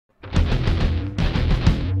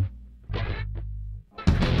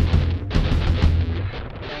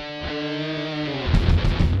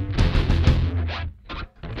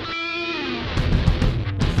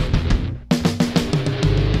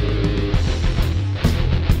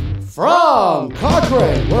From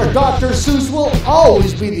Cochrane, where Dr. Seuss will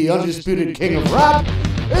always be the undisputed king of rap,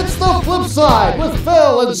 it's the Flipside with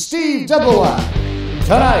Phil and Steve Deblois.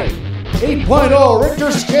 Tonight, 8.0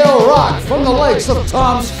 Richter scale rock from the likes of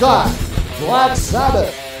Tom Scott, Black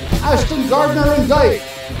Sabbath, Ashton Gardner and Dyke,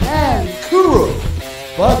 and Kuru.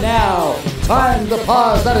 But now, time to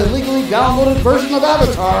pause that illegally downloaded version of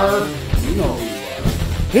Avatar. You know who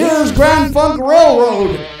you are. Here's Grand Funk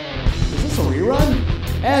Railroad. Is this a rerun?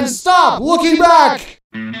 And stop looking back!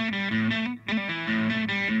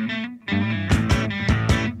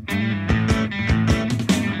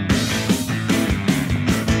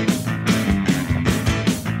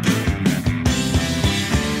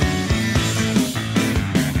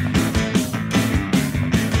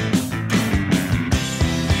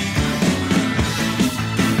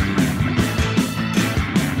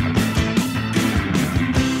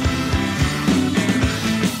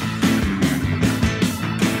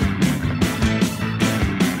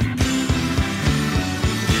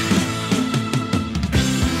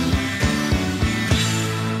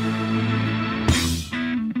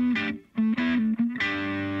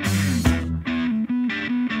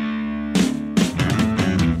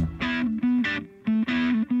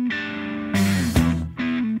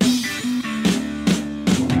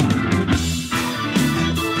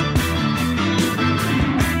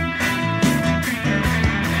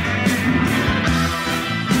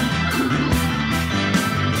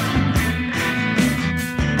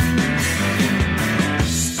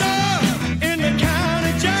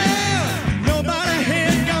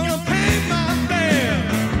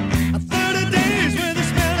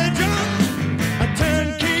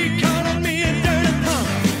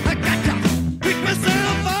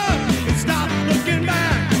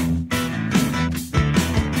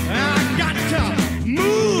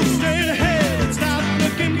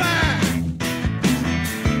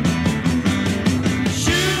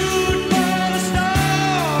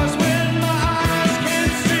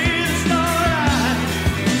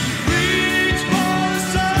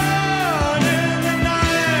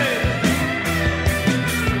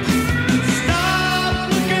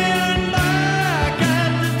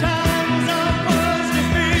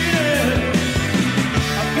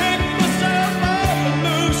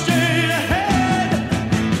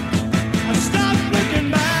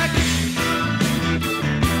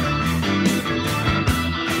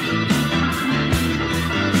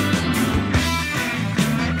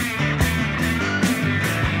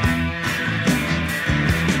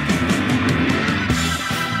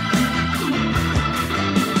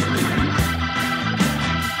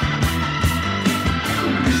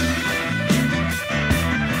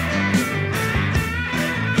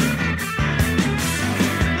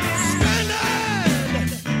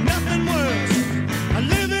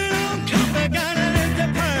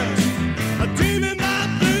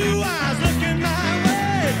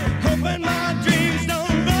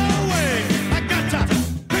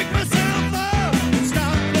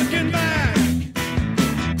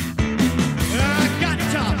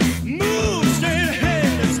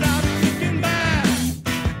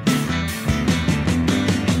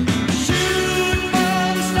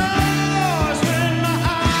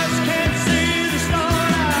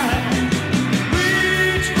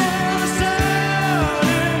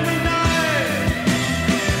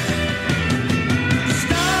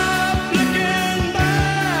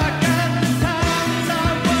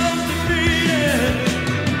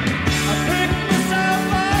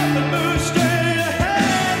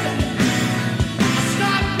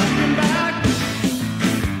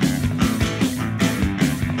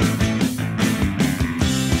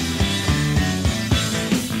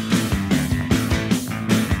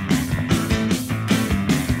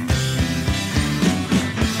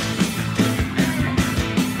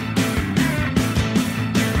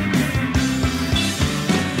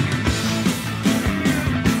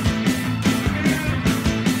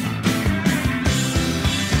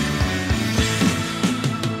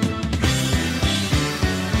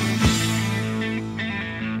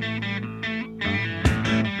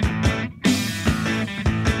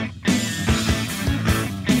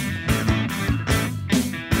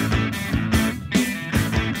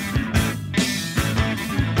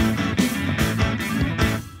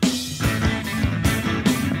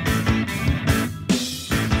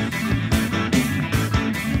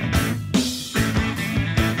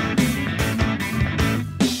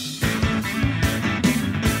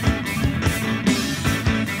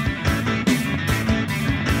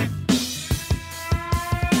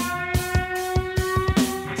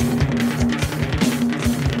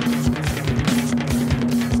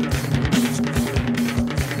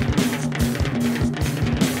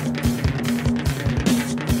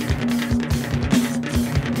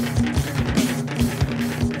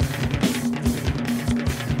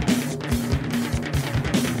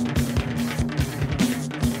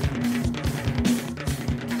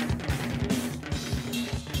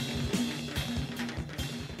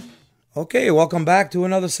 Okay, welcome back to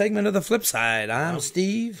another segment of the Flipside. I'm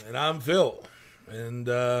Steve. And I'm Phil. And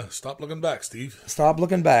stop looking back, Steve. Stop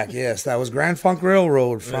looking back, yes. That was Grand Funk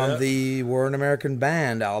Railroad from the We're an American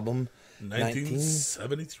Band album.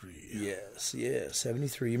 1973. Yes,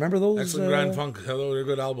 73. You remember those? Excellent Grand Funk. Hello, they're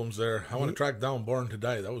good albums there. I want to track down Born to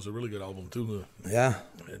Die. That was a really good album, too. Yeah,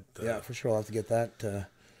 for sure. I'll have to get that.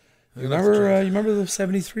 You remember the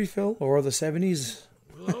 73, Phil? Or the 70s?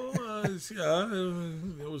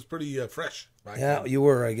 It was pretty fresh back then. You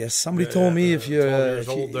were, I guess. Somebody told me if you're 12 years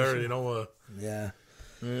old there, you know.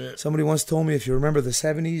 Somebody once told me if you remember the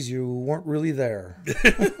 70s, you weren't really there.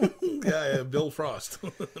 Bill Frost.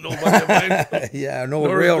 Nobody of mine.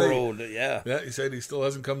 No railroad. Yeah, he said he still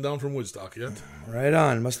hasn't come down from Woodstock yet. Right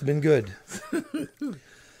on. Must have been good.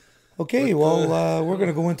 Okay, we're going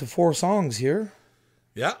to go into 4 songs here.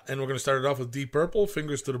 Yeah, and we're going to start it off with Deep Purple,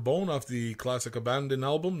 Fingers to the Bone, off the classic Abandon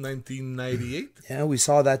album, 1998. Yeah, we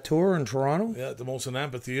saw that tour in Toronto. Yeah, at the Molson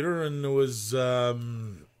Amphitheater, and it was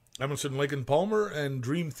Emerson, Lake and Palmer, and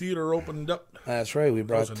Dream Theater opened up. That's right. We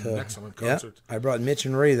brought that was an excellent concert. I brought Mitch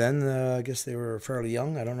and Ray then. I guess they were fairly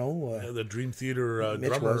young. I don't know. The Dream Theater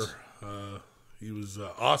drummer, he was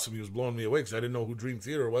awesome. He was blowing me away because I didn't know who Dream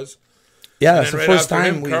Theater was. Yeah, that's the first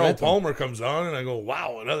time we Carl met Palmer comes on, and I go,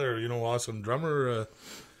 wow, another awesome drummer.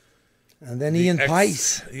 And then Ian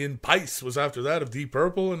Paice. Ian Paice was after that of Deep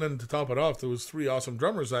Purple, and then to top it off, there was 3 awesome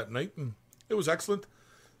drummers that night, and it was excellent.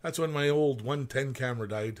 That's when my old 110 camera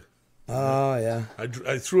died. Oh, yeah.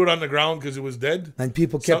 I threw it on the ground because it was dead. And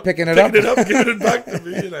people kept picking it up, giving it back to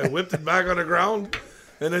me, and I whipped it back on the ground.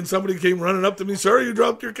 And then somebody came running up to me, "Sir, you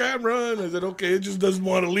dropped your camera." And I said, "Okay, it just doesn't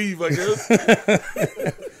want to leave, I guess."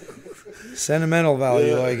 Sentimental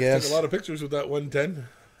value, I guess. Took a lot of pictures with that 110.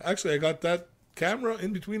 Actually, I got that camera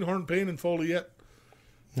in between Hornpain and Foleyette.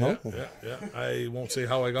 Yeah. I won't say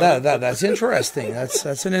how I got it. That's interesting.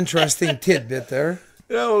 That's an interesting tidbit there.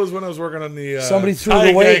 Yeah, well, it was when I was working on the somebody threw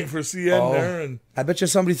it away for CN there, and I bet you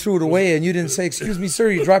somebody threw it away, and you didn't say, "Excuse me,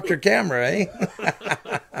 sir, you dropped your camera," eh?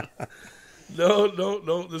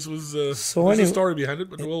 No. This was there's a story behind it,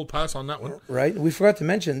 but we'll pass on that one. Right. We forgot to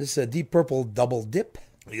mention this is a Deep Purple double dip.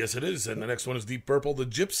 Yes, it is. And the next one is Deep Purple, The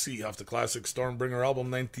Gypsy, off the classic Stormbringer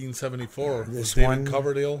album, 1974. This David one,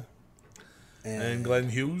 Coverdale and Glenn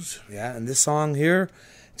Hughes. Yeah, and this song here,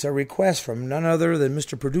 it's a request from none other than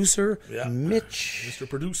Mr. Producer, Mitch. Mr.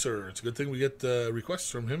 Producer. It's a good thing we get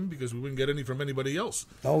requests from him because we wouldn't get any from anybody else.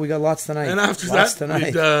 Oh, we got lots tonight. And after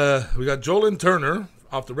that, we got Jolyn Turner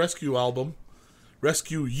off the Rescue You album,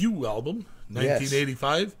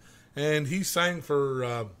 1985. Yes. And he sang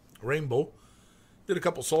for Rainbow. Did a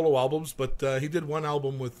couple solo albums, but he did one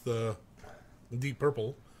album with Deep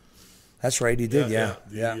Purple. That's right, he did, yeah.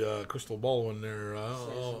 The Crystal Ball one there.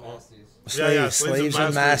 Slaves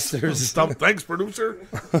and Masters. Thanks, producer.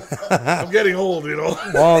 I'm getting old, you know.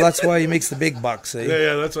 Well, that's why he makes the big bucks, eh?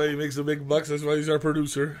 Yeah, that's why he makes the big bucks. That's why he's our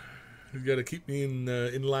producer. He's got to keep me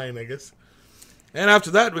in line, I guess. And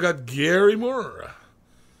after that, we got Gary Moore.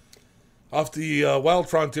 Off the Wild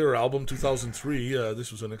Frontier album, 2003,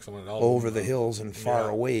 this was an excellent album. Over the Hills and Far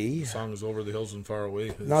Away. The song is Over the Hills and Far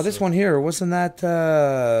Away. Now, this one here, wasn't that,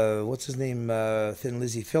 what's his name, Thin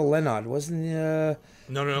Lizzy? Phil Lynott, wasn't he?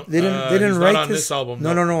 No. They didn't write not on this album.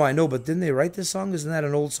 No, I know, but didn't they write this song? Isn't that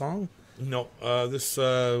an old song? No, this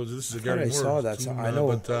is a Gary Moore. I saw that song, I know.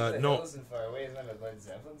 But, no. Hills and Far Away, isn't that a Led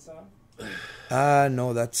Zeppelin song?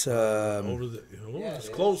 No, that's it's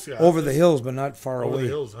close. Yeah, Over the Hills, but not Far Over Away. the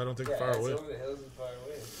Hills. I don't think Far Away. Over the Hills and Far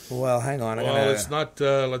Away. Well, hang on. It's not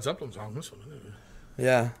Led Zeppelin song. This one.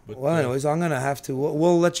 Yeah. But, well, anyways, I'm gonna have to.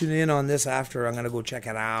 We'll let you in on this after. I'm gonna go check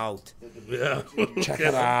it out. Yeah, check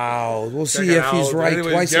it out. We'll see if he's right.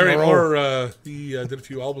 Anyways, twice Gary in a row. Moore, he did a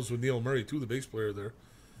few albums with Neil Murray too, the bass player there.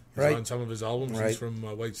 He's on some of his albums. He's from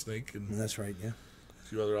Whitesnake, and that's right. Yeah, a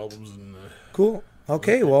few other albums. And cool.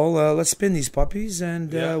 Okay, well, let's spin these puppies,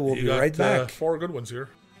 and we'll be right back. 4 good ones here.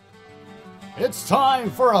 It's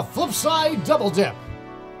time for a Flipside Double Dip.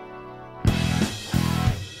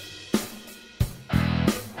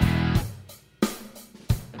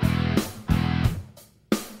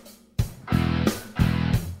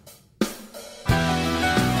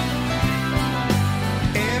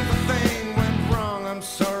 Everything went wrong, I'm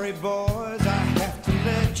sorry, boys, I have to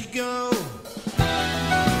let you go.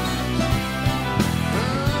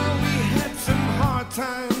 We had some hard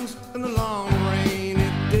times, and the long rain,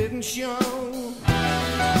 it didn't show.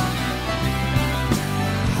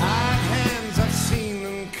 Hard hands, I've seen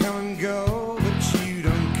them come and go, but you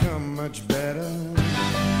don't come much better.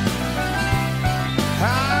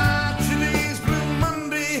 Today's Blue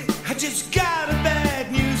Monday, I just got a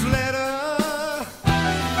bad news letter.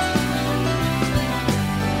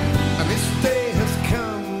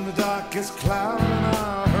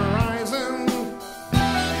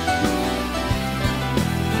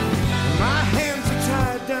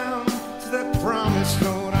 that promise,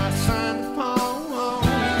 Lord, I signed upon.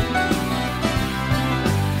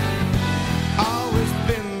 Always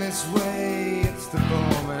been this way, it's the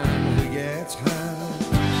bowman who gets hurt.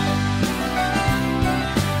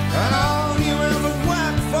 And all you ever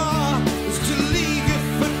work for is to leave your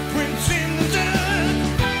footprints in the dirt.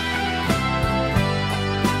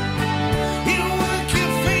 You work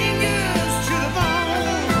your fingers to the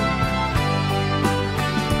bone.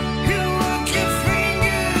 You work your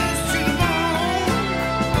fingers to the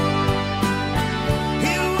bone.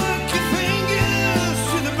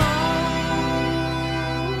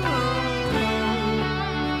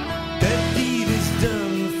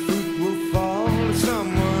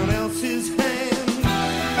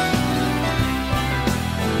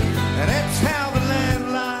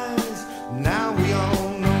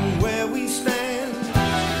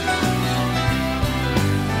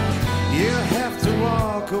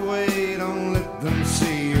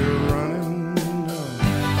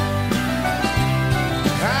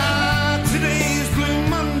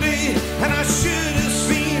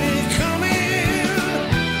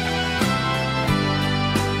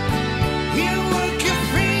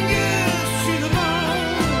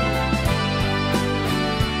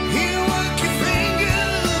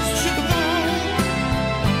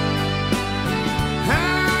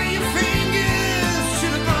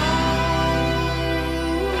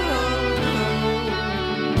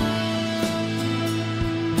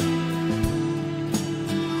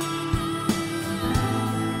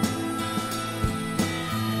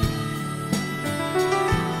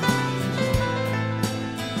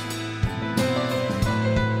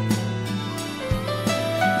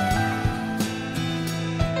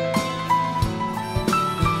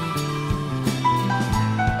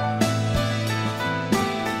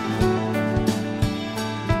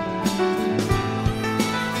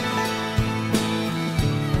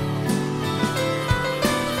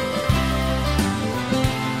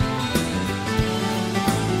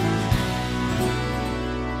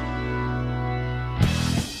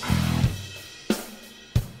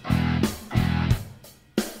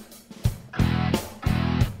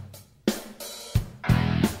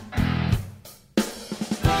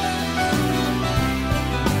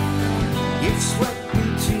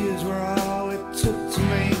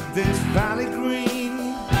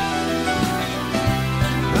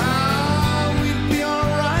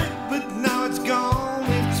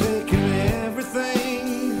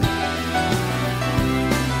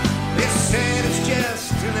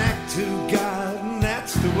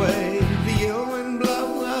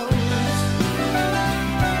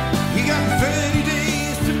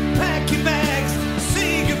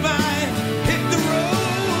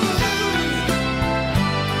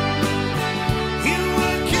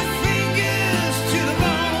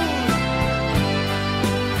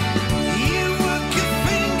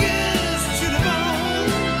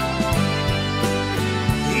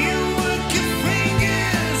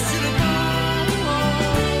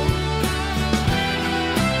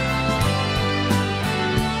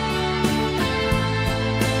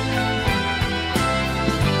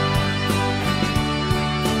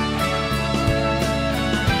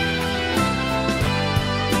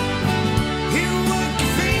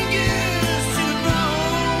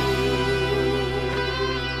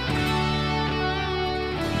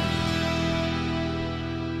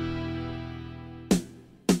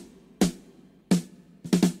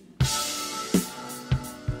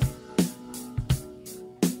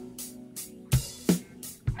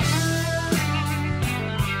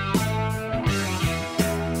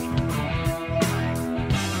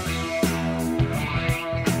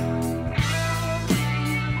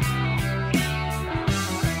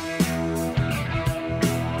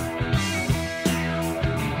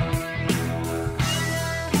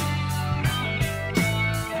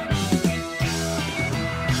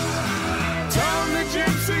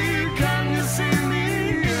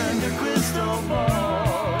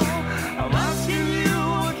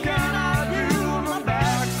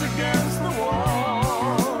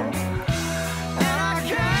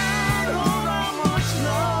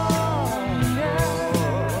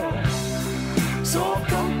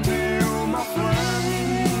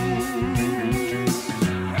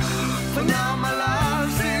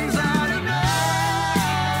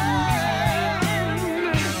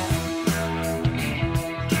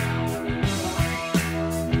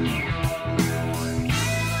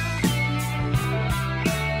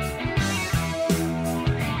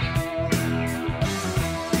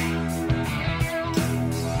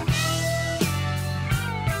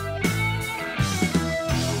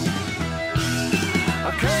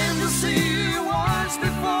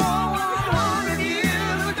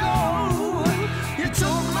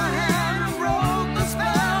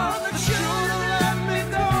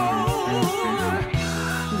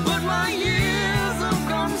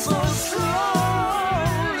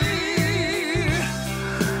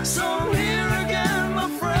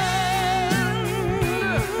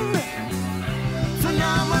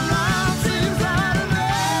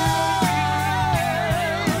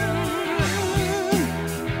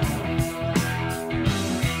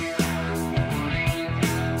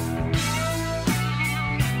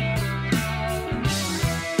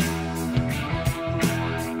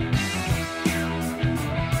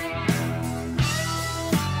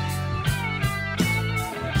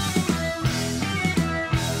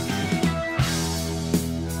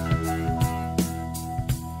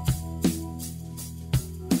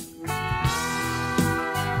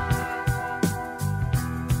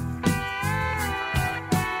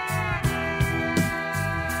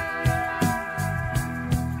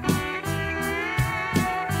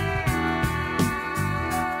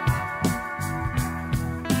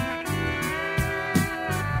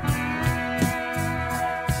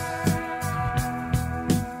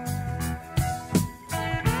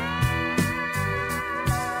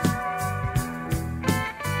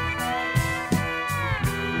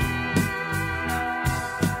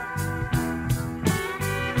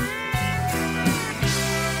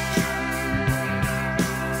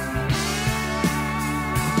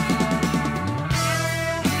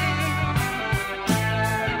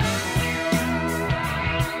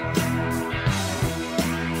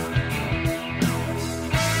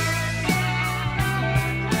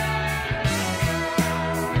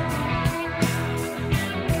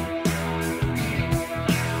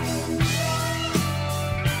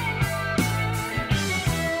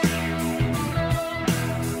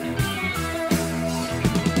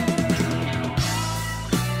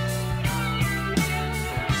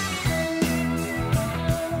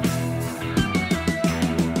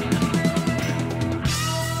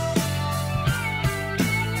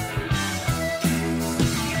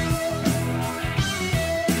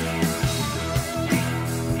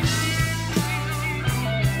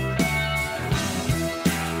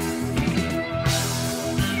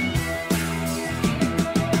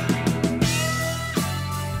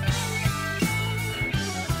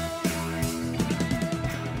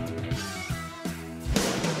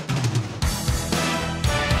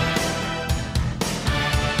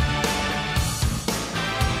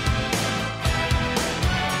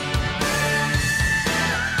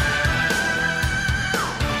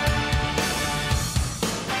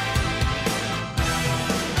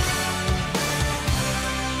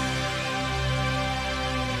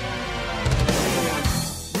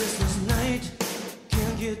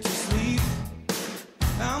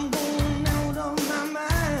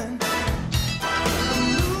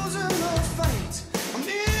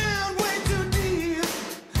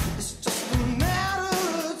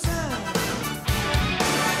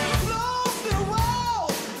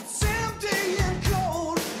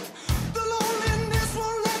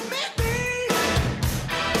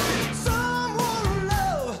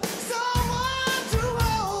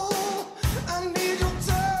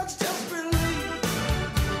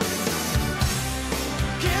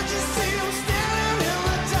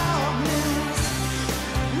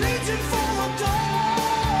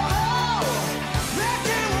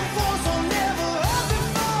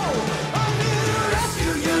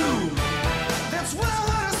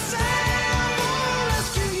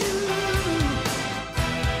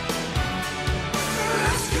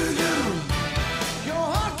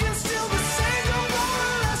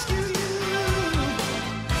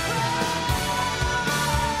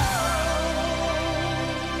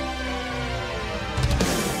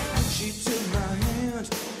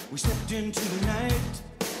 into the night.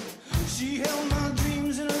 She held my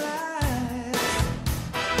dreams in her eyes.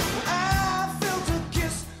 I felt a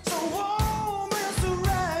kiss so warm and so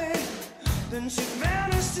right. Then she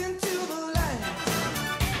vanished into the light.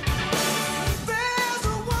 There's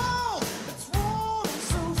a wall that's warm and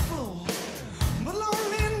so full, but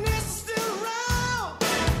loneliness is still around.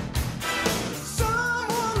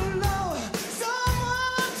 Someone to love,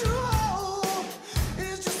 someone to hold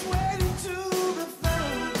is just waiting to be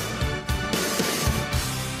found.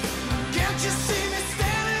 Can't you see me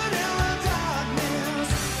standing in the darkness,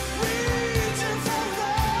 reaching for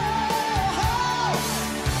love?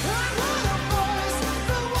 I heard a voice,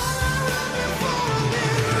 the one I heard before. I'm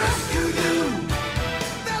here to rescue you.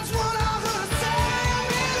 That's what I heard her say. I'm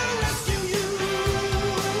here to rescue you.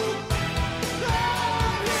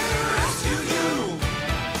 I'm here to rescue you.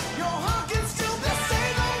 Your heart can still be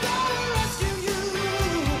saved. I'm gonna rescue you.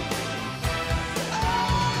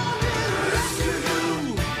 I'm here to rescue you.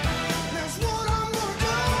 That's what I'm gonna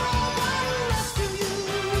do. I'm gonna rescue you.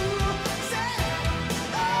 Say,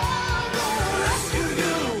 I'm gonna rescue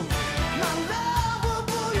you. My love will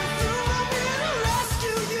pull you through. I'm here to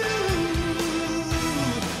rescue you.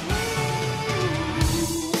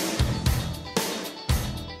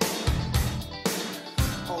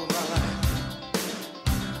 All my life,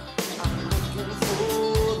 I'm looking for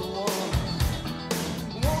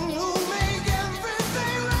the one who'll make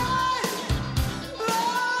everything right.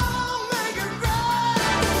 Love, make it right.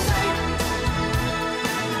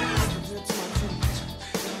 Take it to my dreams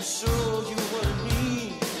and show you what it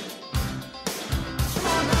means. Come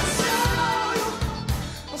on,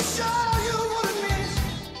 I'll show you what it means.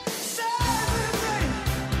 Save it, baby.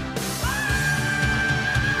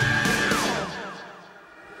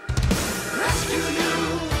 Rescue you.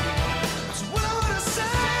 That's what I wanna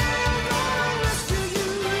say. I'm gonna rescue you.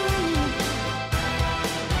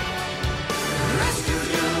 Rescue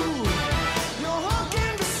you. Your heart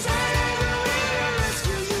can be saved. I'm here to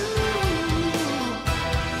rescue you.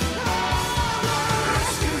 I'm gonna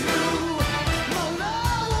rescue you. My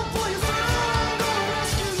love will pull you through. I'm gonna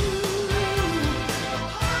rescue you.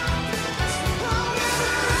 I'm gonna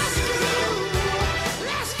rescue you.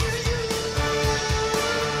 Rescue you.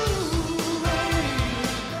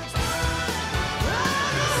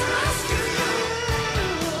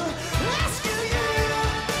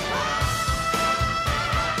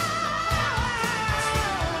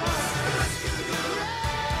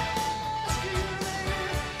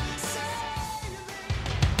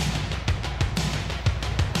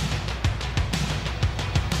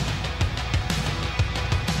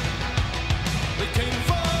 They came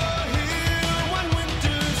for him one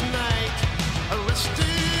winter's night.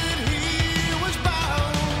 Arrested, he was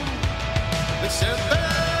bound. They said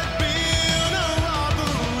there'd been a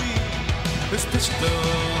robbery. His pistol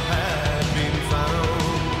had been found.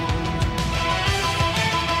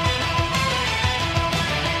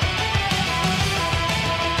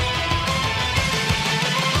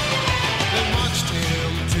 They marched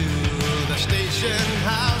him to the station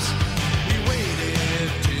house. He waited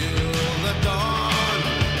till the dawn,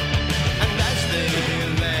 and as they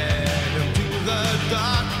led him to the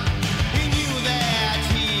dock, he knew that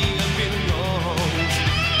he had been wronged.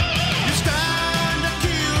 You stand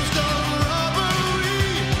accused of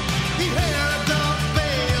robbery. He heard the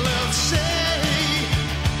bailiff say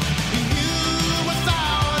he knew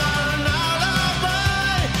without an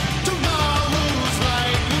alibi tomorrow's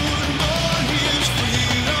light would mourn his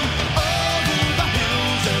freedom over the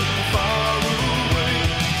hills and far away.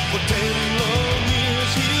 For 10 long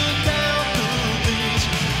years he'll count the days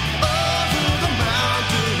over the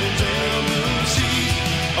mountains and the seas.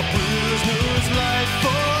 A prisoner's life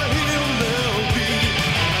for him there'll be.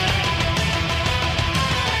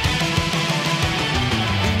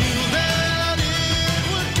 He knew that it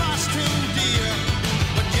would cost him dear,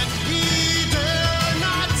 but yet he dare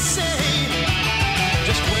not say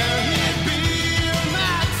just where he'd be on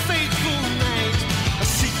that fateful night. A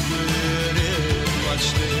secret it must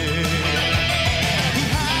stay. He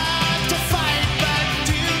had to fight back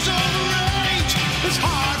tears of rage. His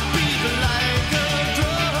heart beat like a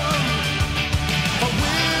drum. For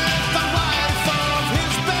with the wife of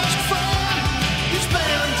his best friend, he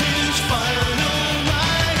spent his final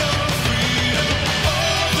night of freedom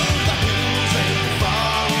over the hills and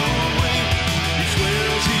far away. He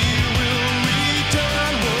swears he will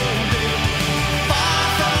return one day, far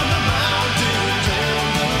from the mountains and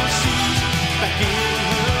the seas, back in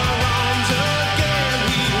her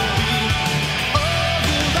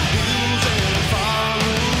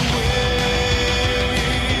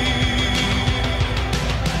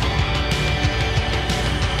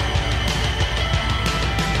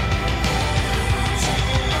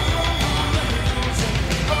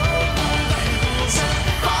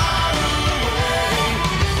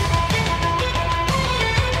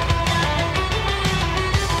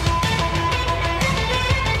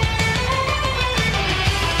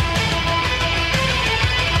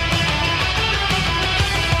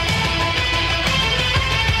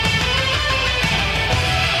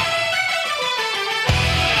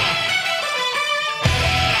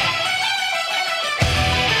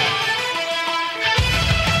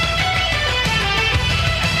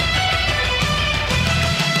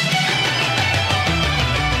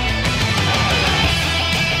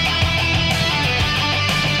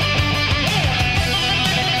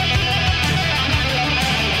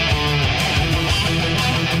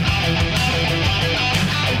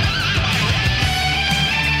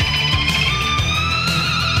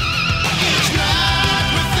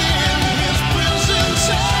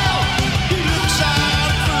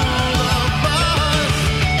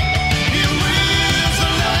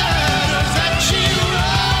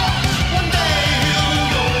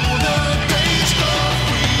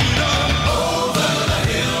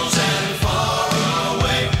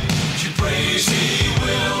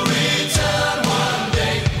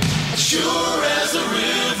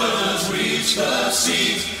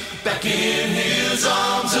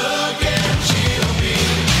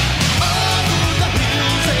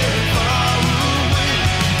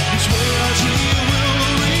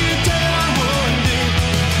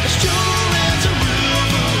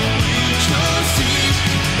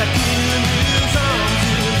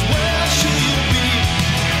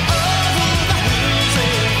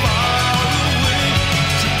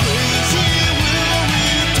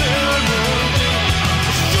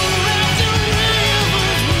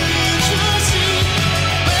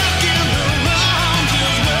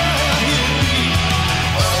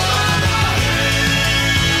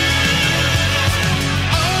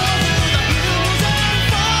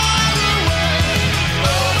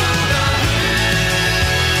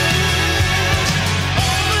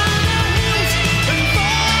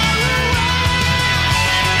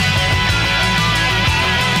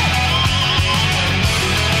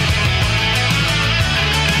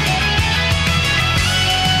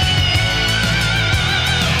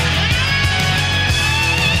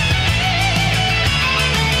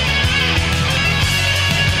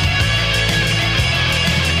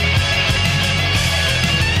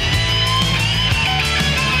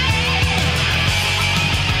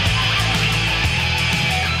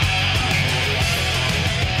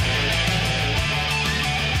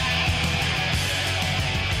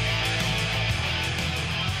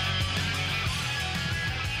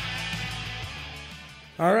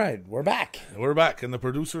All right, we're back. We're back, and the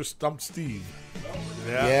producer stumped Steve.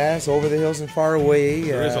 Yeah. Yes, Over the Hills and Far Away.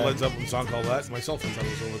 There is a Led Zeppelin song called that. Myself, I thought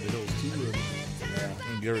it was Over the Hills,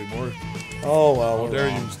 too. And Gary Moore. Oh, well. How dare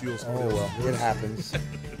you steal somebody Oh, else's well, it happens.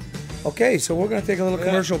 Okay, so we're going to take a little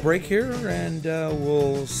commercial break here, and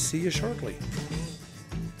we'll see you shortly.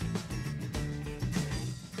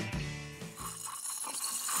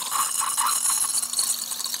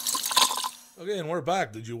 Okay, and we're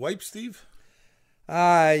back. Did you wipe, Steve?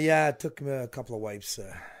 Yeah, it took me a couple of wipes.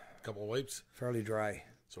 A couple of wipes. Fairly dry.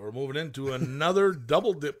 So we're moving into another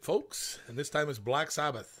double dip, folks. And this time it's Black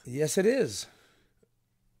Sabbath. Yes, it is.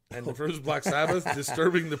 And the first Black Sabbath,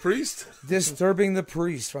 Disturbing the Priest. Disturbing the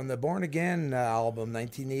Priest from the Born Again album,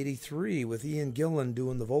 1983, with Ian Gillan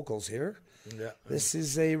doing the vocals here. Yeah. This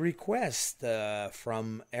is a request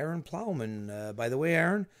from Aaron Plowman. By the way,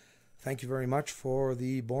 Aaron, thank you very much for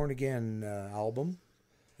the Born Again album.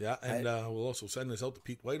 Yeah, and we'll also send this out to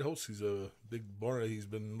Pete Whitehouse. He's a big born. He's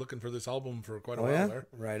been looking for this album for quite a while there.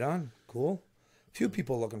 Right on. Cool. Few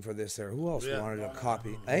people looking for this there. Who else wanted a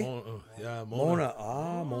copy? Hey? Mona.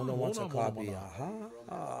 Mona wants a copy. Mona.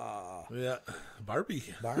 Aha. Yeah, Barbie.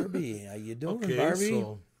 Barbie, how you doing, Okay, Barbie?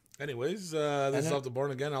 so anyways, this is off the Born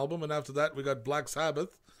Again album, and after that we got Black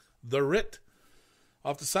Sabbath, The Writ,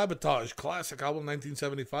 off the Sabotage classic album,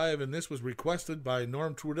 1975, and this was requested by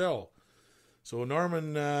Norm Trudell. So Norm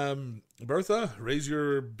and Bertha, raise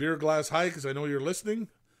your beer glass high because I know you're listening.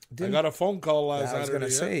 I got a phone call last Saturday. I was going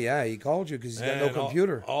to say, he called you because he's got no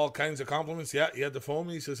computer. All kinds of compliments. Yeah, he had to phone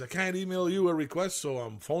me. He says, I can't email you a request, so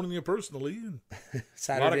I'm phoning you personally. And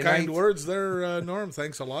a lot of kind words there, Norm.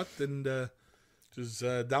 Thanks a lot. And just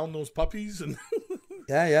down those puppies. And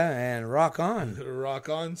yeah, and rock on. Rock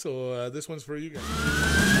on. So this one's for you guys.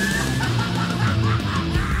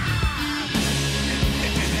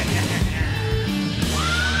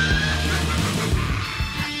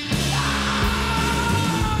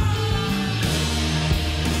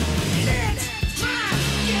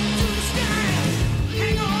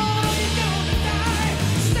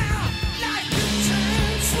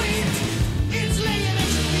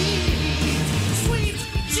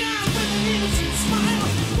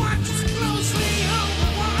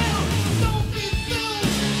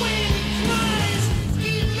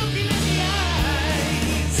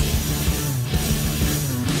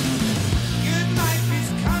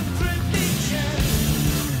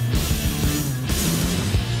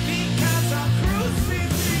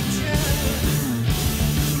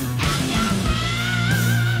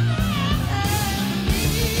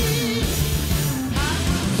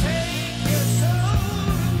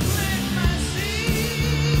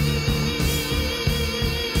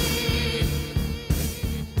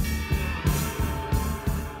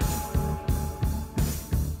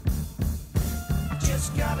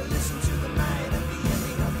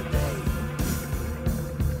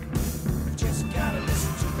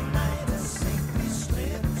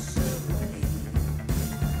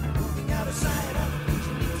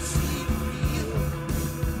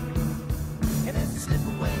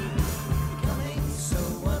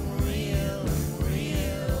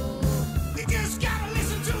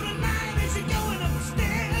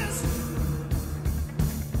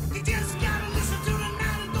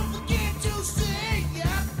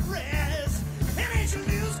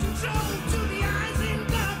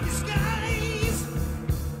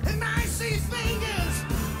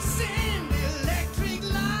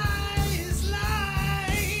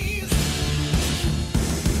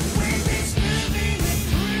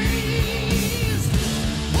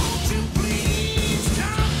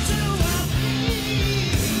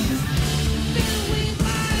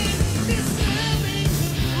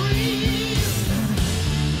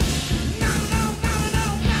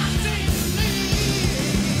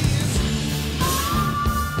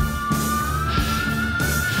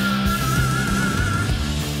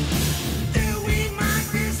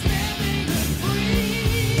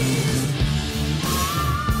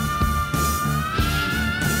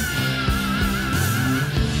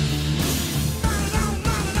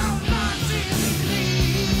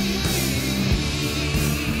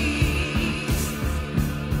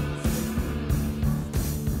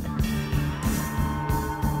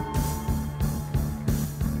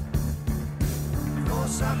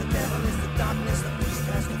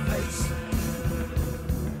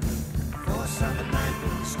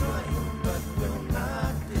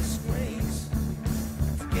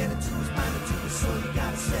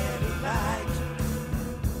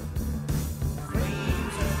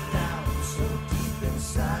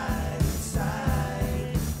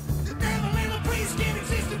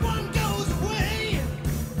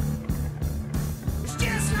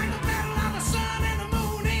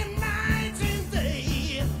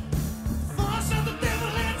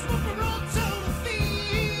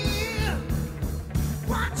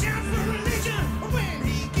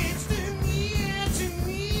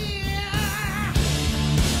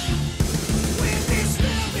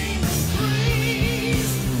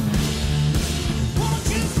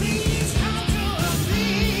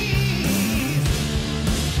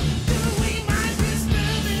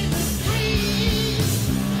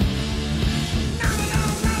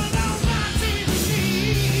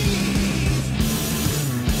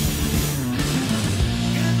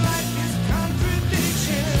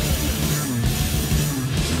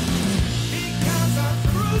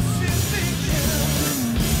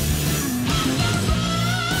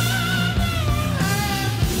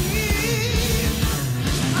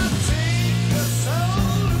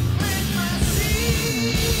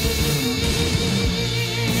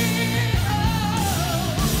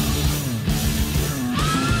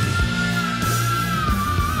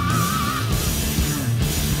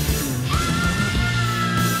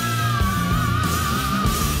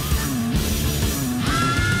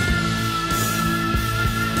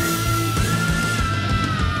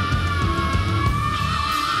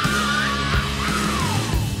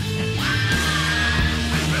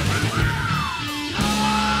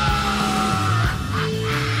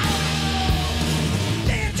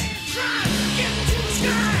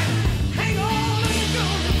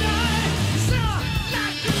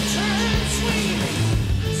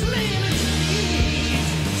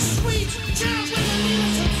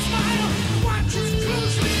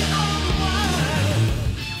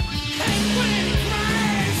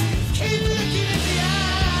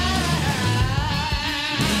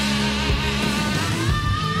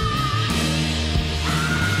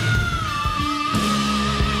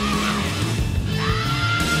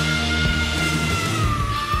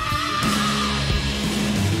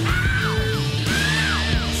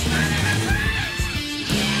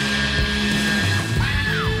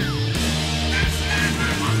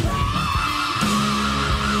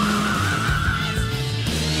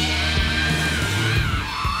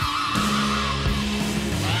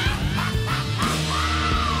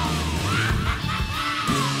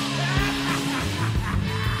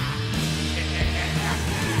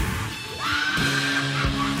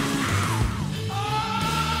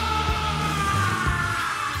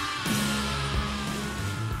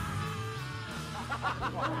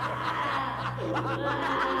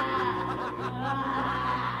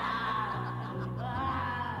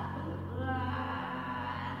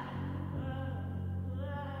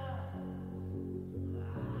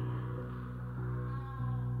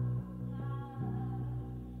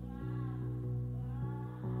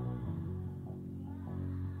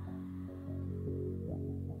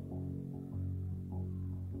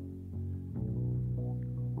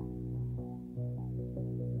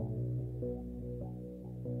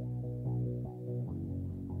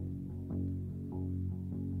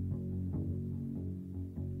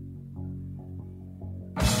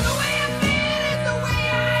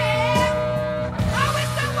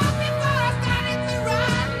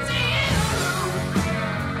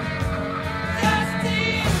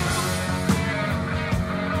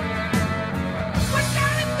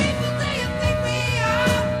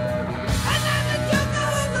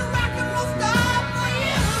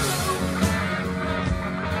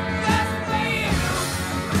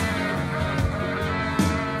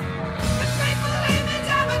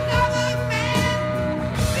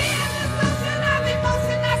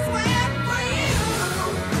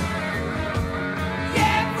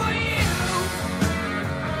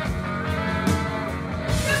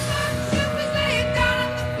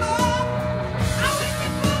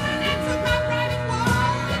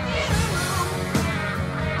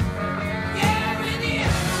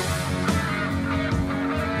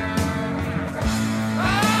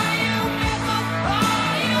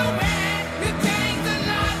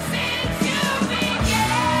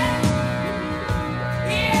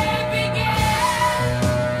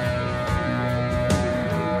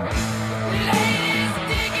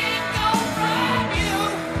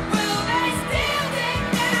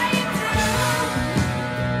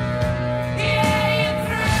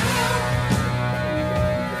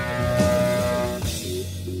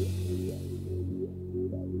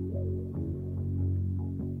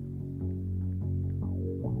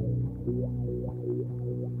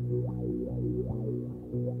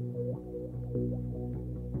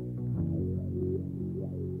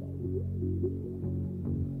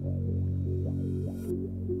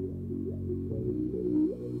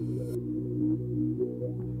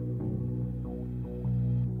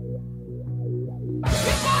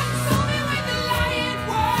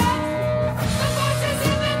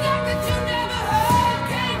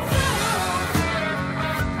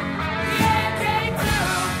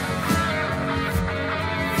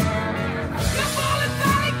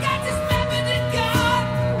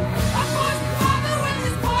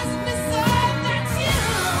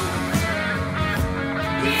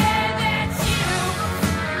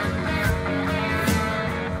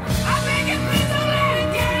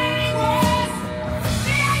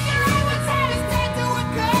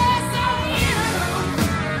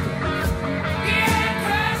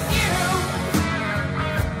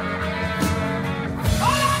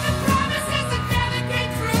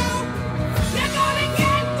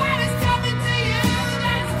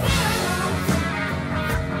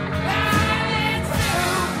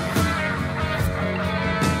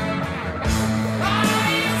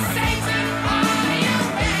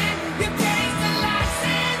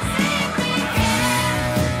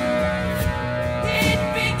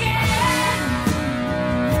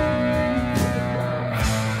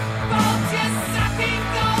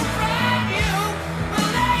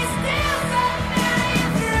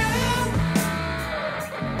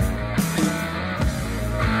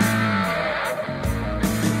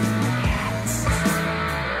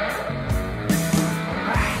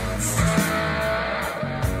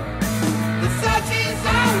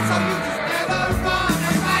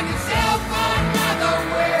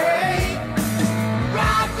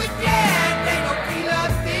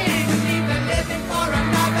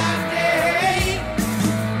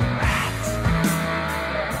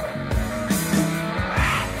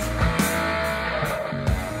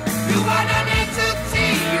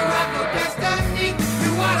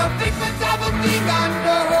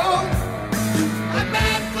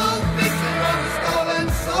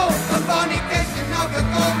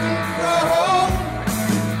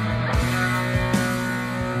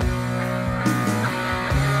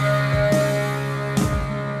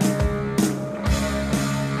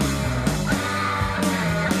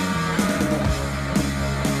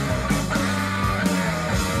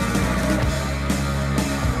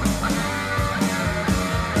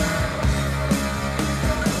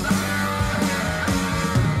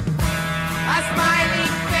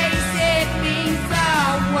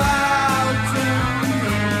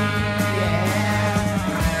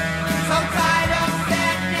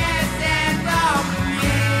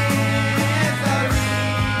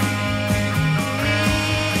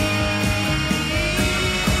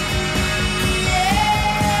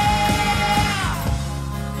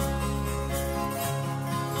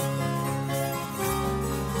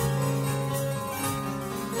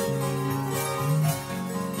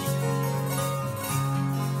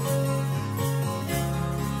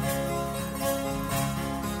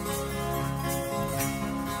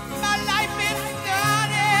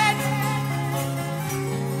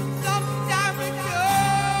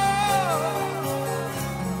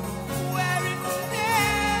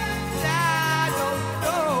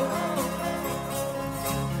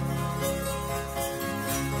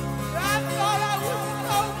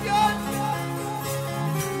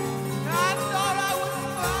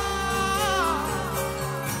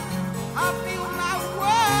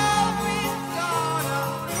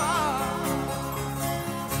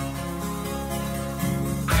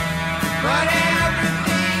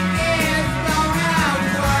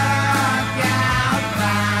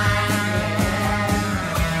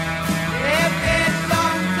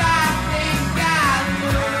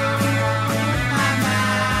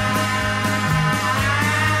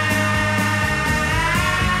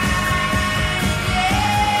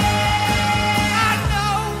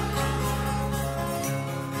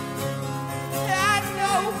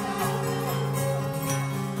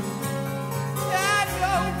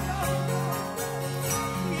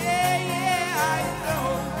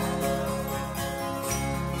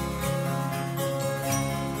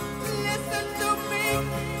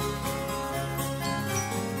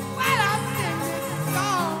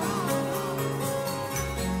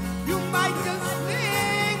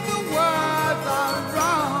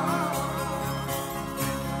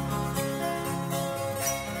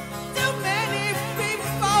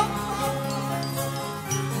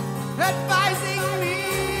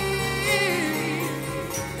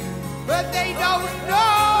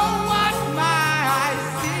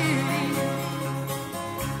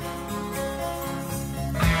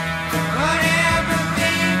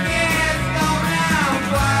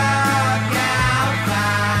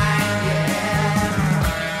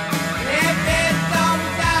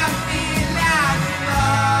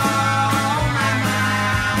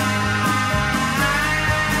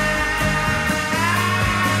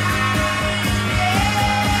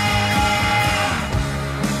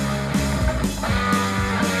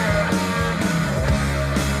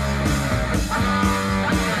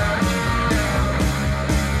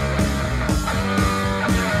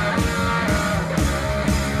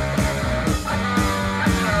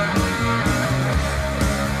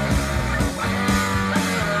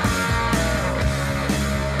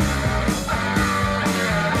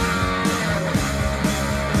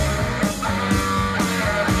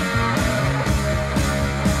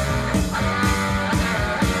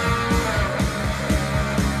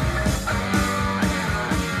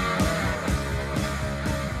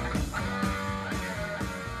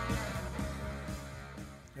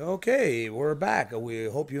 Okay, we're back. We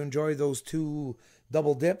hope you enjoyed those 2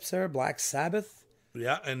 double dips there, Black Sabbath.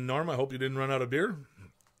 Yeah, and Norm, I hope you didn't run out of beer.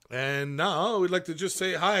 And now we'd like to just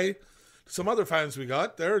say hi to some other fans we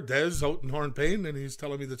got there. Des out in Hornpain, and he's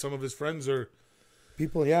telling me that some of his friends are...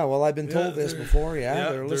 People, yeah, well, I've been told this before.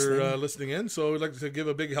 They're listening. Listening in. So we'd like to give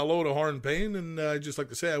a big hello to Hornpain, and I'd just like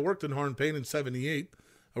to say I worked in Hornpain in 78.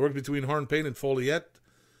 I worked between Hornpain and Foleyette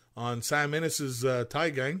on Sam Innes's tie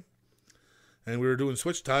gang, and we were doing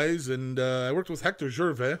switch ties, and I worked with Hector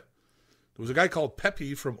Gervais. There was a guy called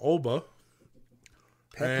Pepe from Oba.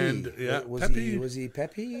 Pepe. And, yeah, was Pepe. He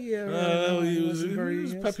Pepe? He was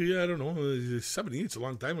Pepe. I don't know. 78. It's a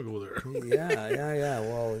long time ago there. Yeah.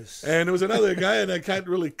 Well, and there was another guy, and I can't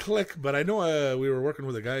really click, but I know we were working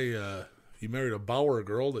with a guy. He married a Bauer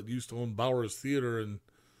girl that used to own Bauer's Theater in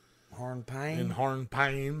Hornpine. And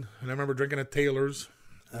I remember drinking at Taylor's.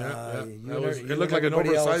 It looked like an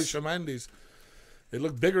everybody oversized else. Shamandi's. It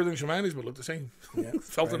looked bigger than Shamandi's, but looked the same. Yeah,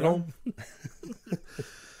 Felt right at home.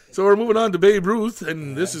 So we're moving on to Babe Ruth,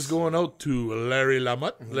 and this is going out to Larry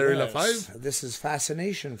Lamotte, Larry LaFive. This is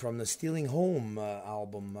Fascination from the Stealing Home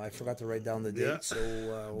album. I forgot to write down the date, Yeah.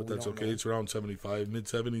 so But that's okay. It's around 75,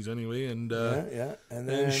 mid-70s anyway. And And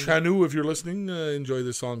then Shanu, if you're listening, enjoy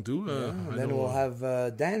this song too. and then we'll have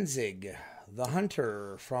Danzig, The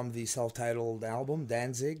Hunter, from the self-titled album,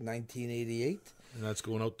 Danzig, 1988. And that's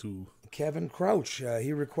going out to... Kevin Crouch,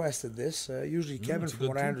 he requested this. Usually Kevin, it's a from good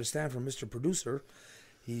what I tune. understand from Mr. Producer,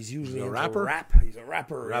 he's usually a into rapper? rap. He's a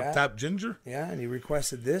rapper. Rap Tap Ginger. Yeah, and he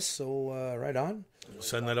requested this, so right on.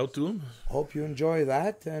 Send that out to him. Hope you enjoy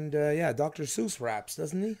that. And Dr. Seuss raps,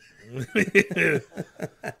 doesn't he?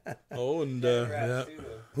 Oh, and Raps too,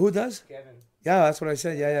 though. Who does? Kevin. Yeah, that's what I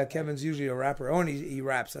said. Yeah, Kevin's usually a rapper. Oh, and he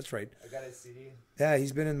raps. That's right. I got his CD. Yeah,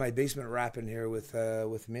 he's been in my basement rapping here with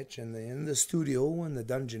Mitch in the studio in the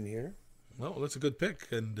dungeon here. well, that's a good pick.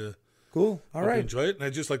 And Cool. All hope you right. enjoy it. And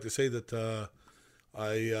I'd just like to say that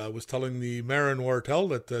I was telling the Marin Wartel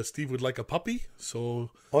that Steve would like a puppy.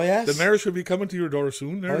 So Oh yes. the mayor should be coming to your door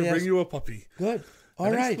soon there to yes. bring you a puppy. Good. A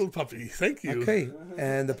All nice right. little puppy. Thank you. Okay.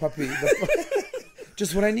 And the puppy.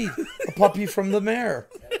 Just what I need. A puppy from the mayor.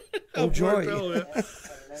 Oh joy. Wartel, yeah.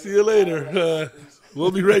 See you later. We'll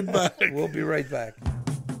be right back. We'll be right back.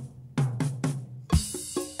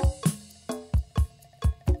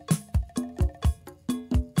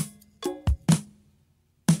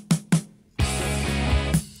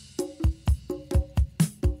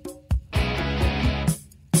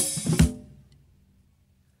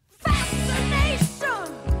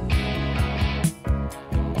 Fascination.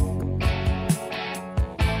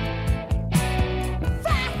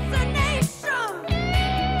 Fascination.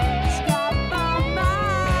 Stop my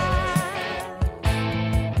mind.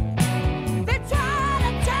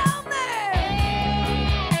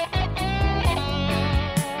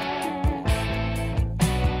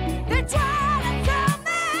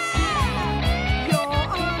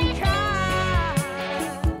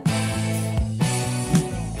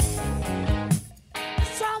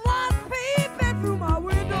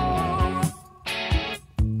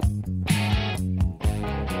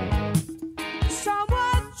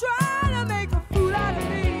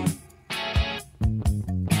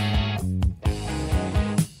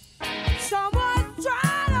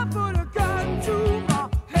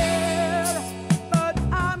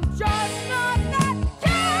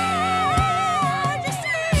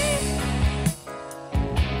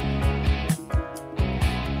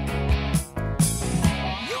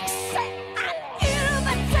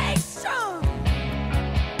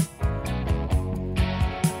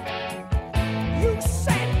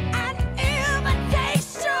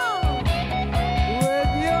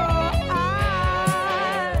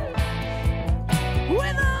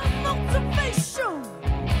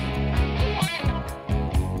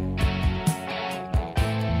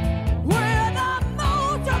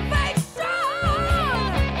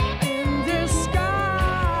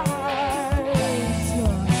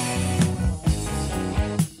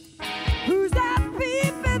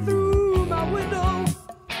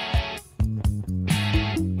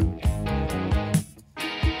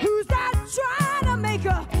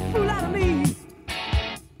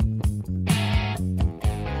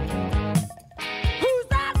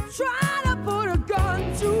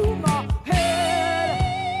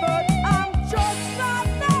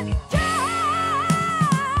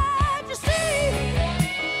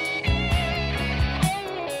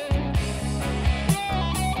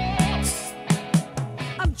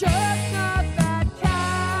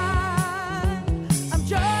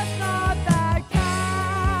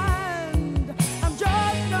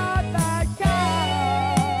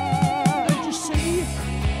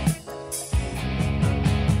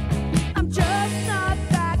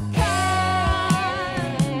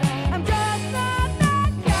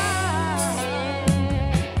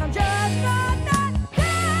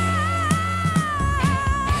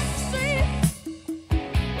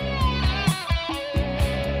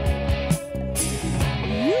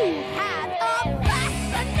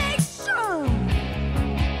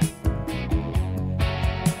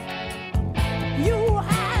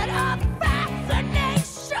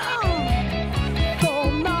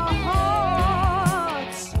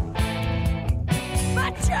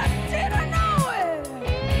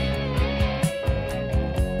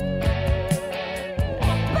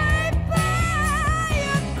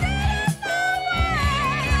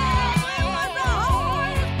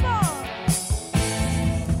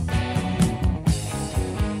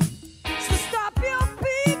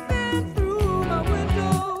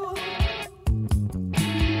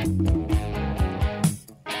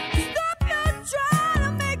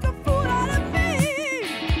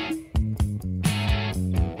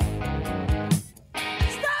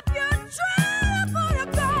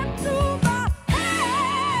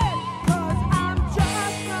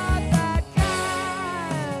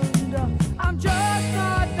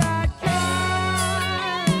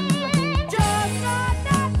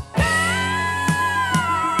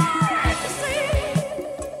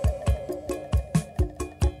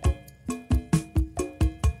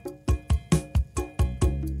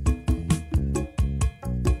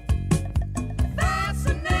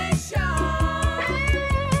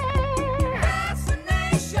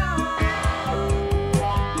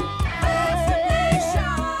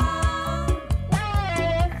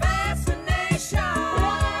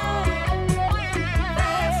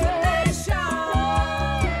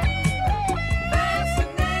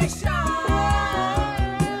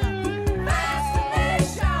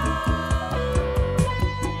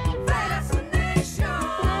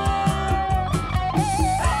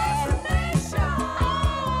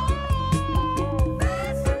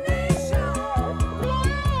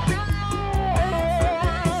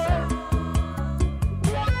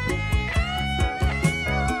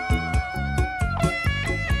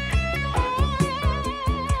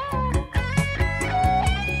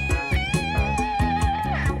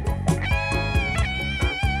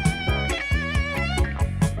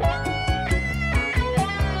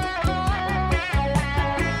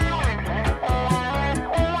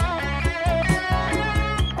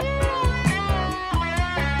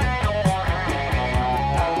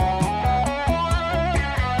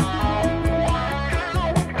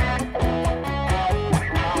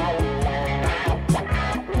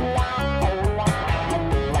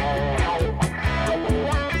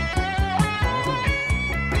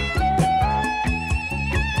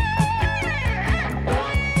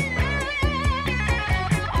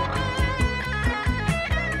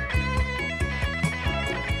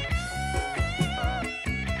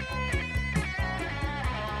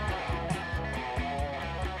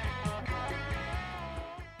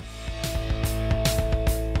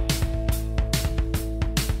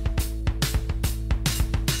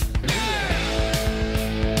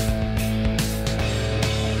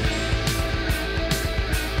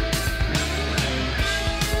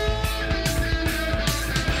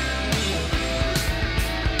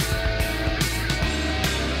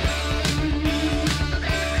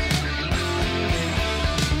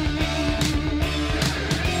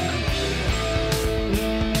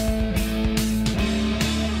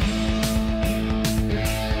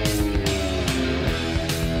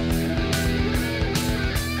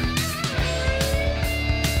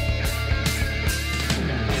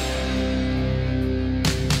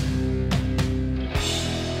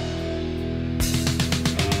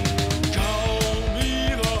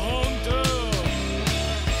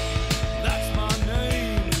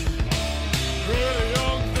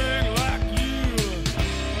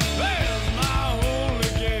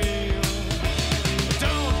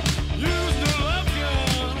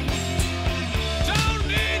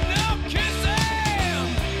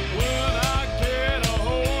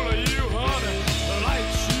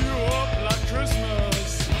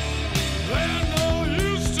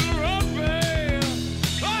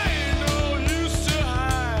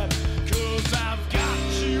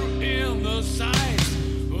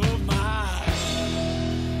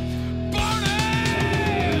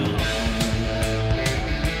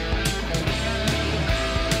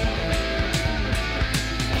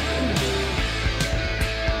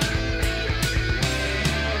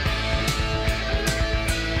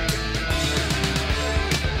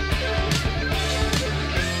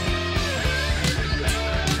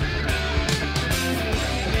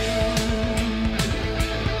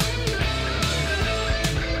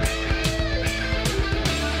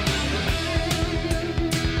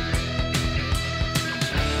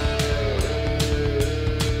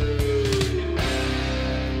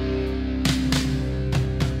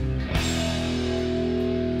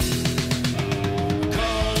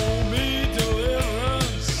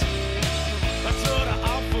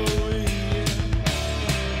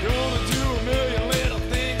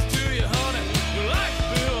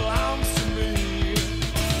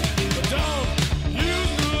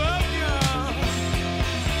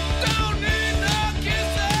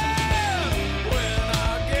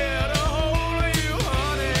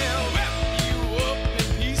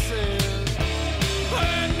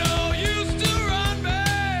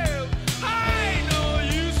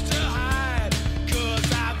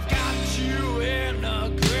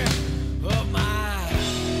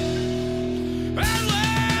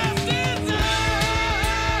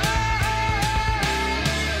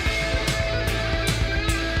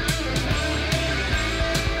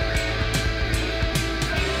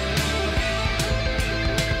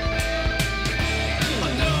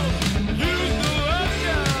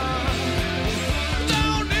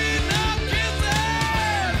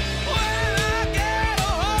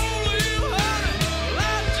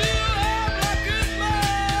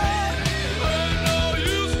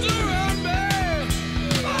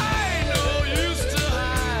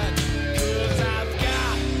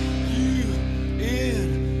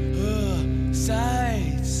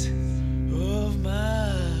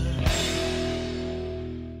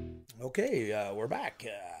 Okay, we're back.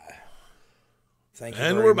 Thank you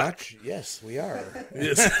And very we're much. Yes, we are.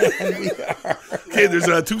 Yes. And we are. Okay, there's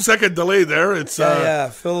a 2-second delay there. It's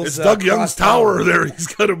Phil's, it's Doug Young's cross tower there. He's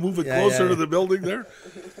got to move it closer yeah. to the building there.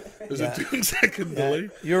 There's a 2-second delay.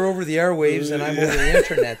 You're over the airwaves, and I'm over the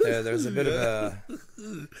internet. There's a bit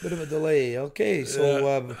of a delay. Okay,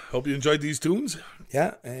 so Hope you enjoyed these tunes.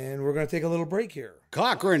 yeah, and we're gonna take a little break here.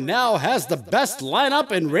 Cochrane now has the best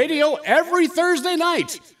lineup in radio every Thursday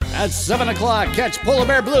night. At 7 o'clock, catch Polar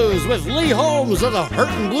Bear Blues with Lee Holmes of the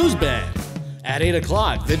Hurtin' Blues Band. At 8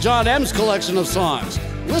 o'clock, the John M's collection of songs.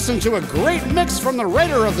 Listen to a great mix from the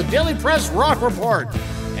writer of the Daily Press Rock Report.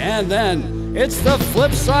 And then, it's the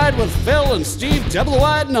Flipside with Phil and Steve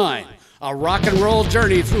WA at 9. A rock and roll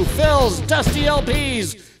journey through Phil's dusty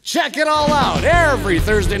LPs. Check it all out every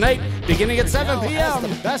Thursday night, beginning at 7 p.m. The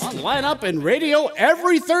best lineup in radio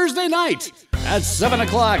every Thursday night. At 7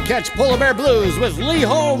 o'clock, catch Polar Bear Blues with Lee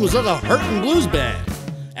Holmes of the Hurtin' Blues Band.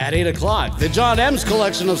 At 8 o'clock, the John M's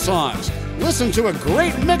collection of songs. Listen to a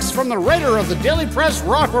great mix from the writer of the Daily Press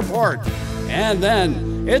Rock Report. And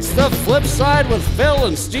then, it's the Flipside with Phil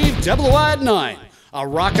and Steve WA at 9. A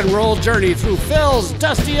rock and roll journey through Phil's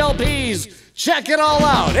dusty LPs. Check it all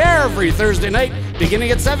out every Thursday night,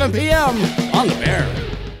 beginning at 7 p.m. on The Bear.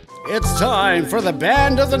 It's time for the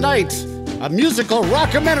Band of the Night, a musical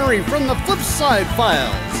rockumentary from the Flipside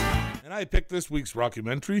Files. And I picked this week's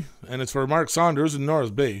rockumentary, and it's for Mark Saunders in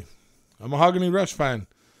Norris Bay, a Mahogany Rush fan.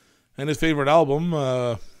 And his favorite album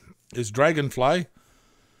is Dragonfly,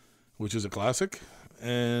 which is a classic.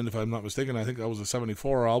 And if I'm not mistaken, I think that was a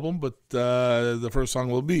 74 album, but the first song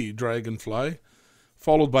will be Dragonfly,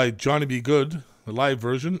 followed by Johnny B. Good, the live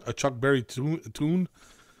version, a Chuck Berry tune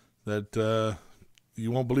that you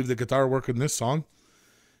won't believe the guitar work in this song.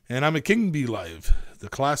 And I'm a King Bee live, the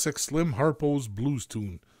classic Slim Harpo's blues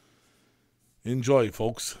tune. Enjoy,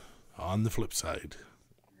 folks, on the flip side.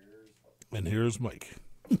 And here's Mike.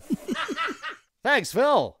 Thanks,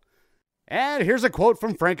 Phil. And here's a quote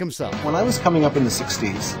from Frank himself. When I was coming up in the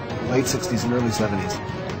 60s, late 60s and early 70s,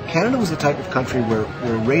 Canada was the type of country where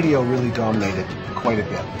radio really dominated quite a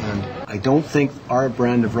bit. And I don't think our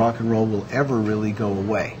brand of rock and roll will ever really go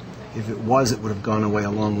away. If it was, it would have gone away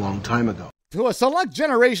a long, long time ago. To a select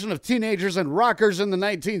generation of teenagers and rockers in the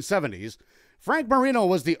 1970s, Frank Marino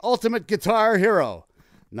was the ultimate guitar hero.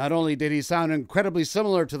 Not only did he sound incredibly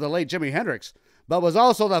similar to the late Jimi Hendrix, but was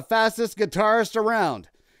also the fastest guitarist around.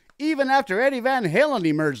 Even after Eddie Van Halen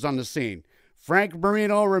emerged on the scene, Frank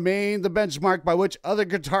Marino remained the benchmark by which other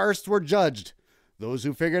guitarists were judged. Those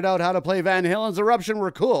who figured out how to play Van Halen's Eruption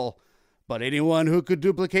were cool, but anyone who could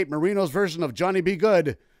duplicate Marino's version of Johnny B.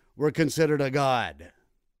 Good were considered a god.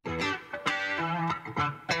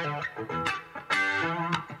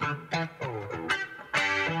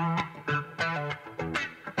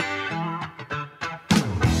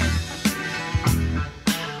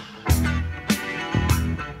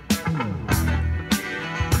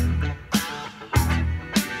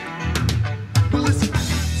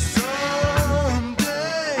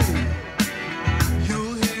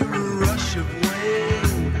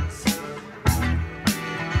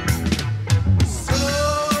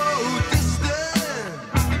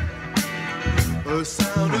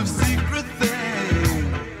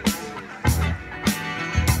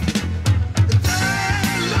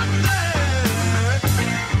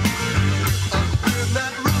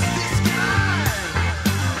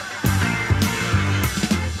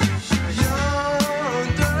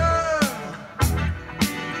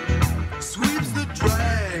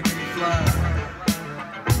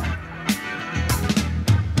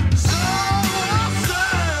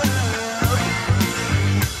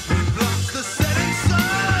 Setting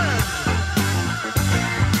sun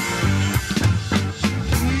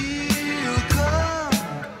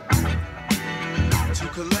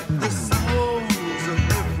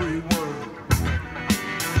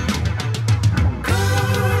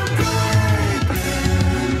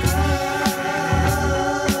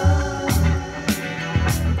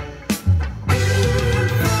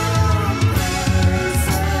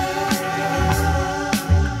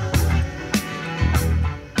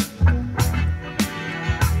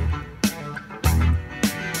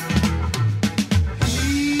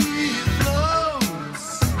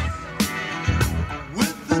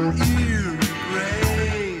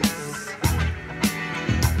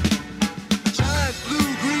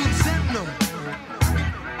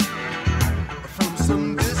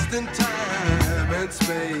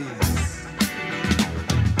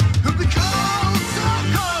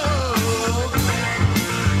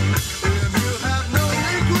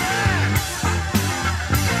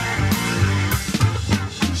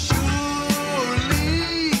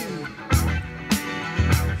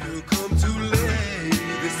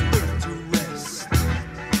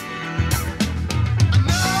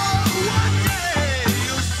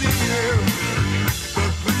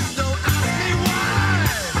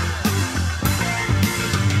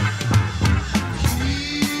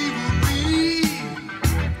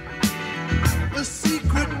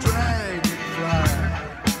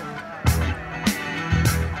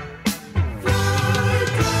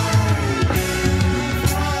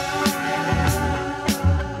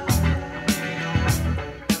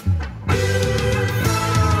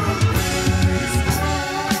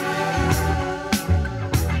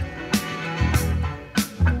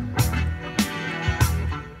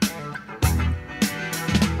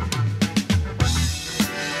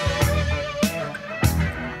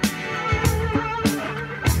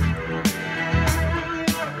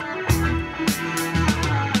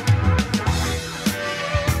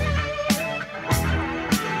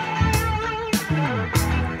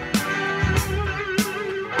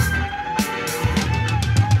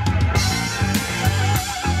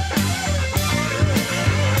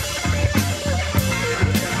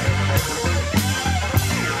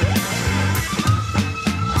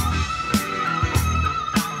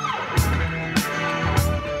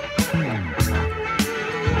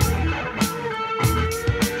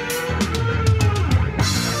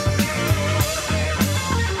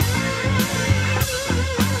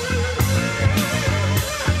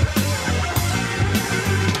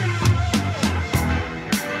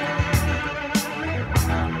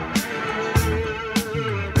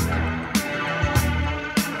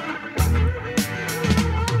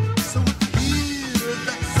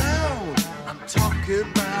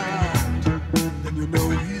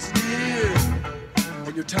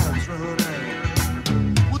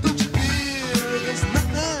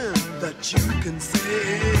what you can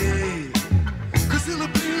say. 'Cause he'll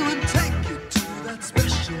appear and take you to that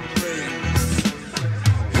special place.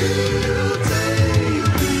 He'll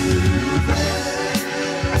take you there.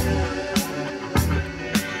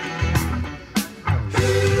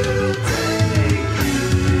 He'll take you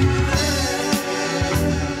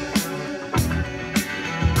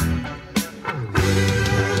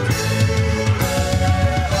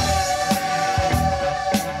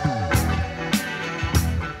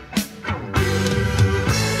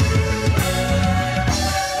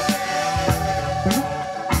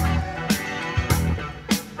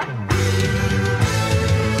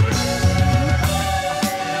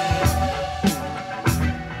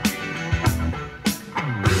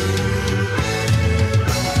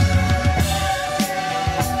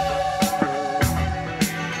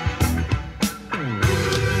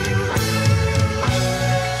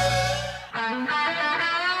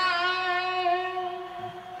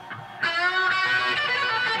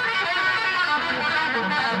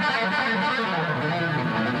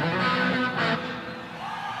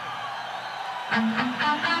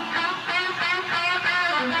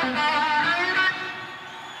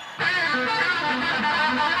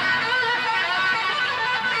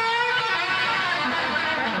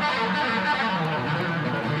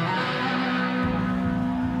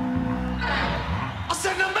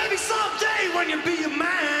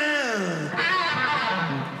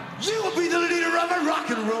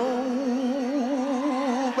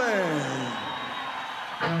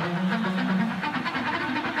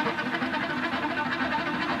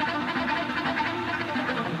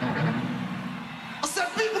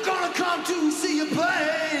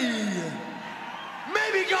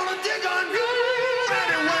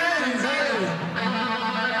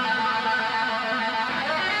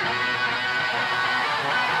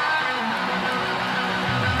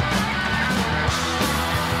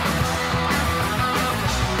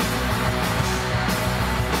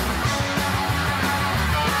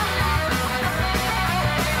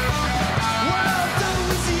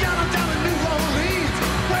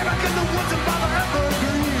in the woods and by the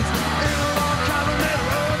evergreens, in a log cabin made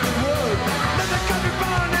of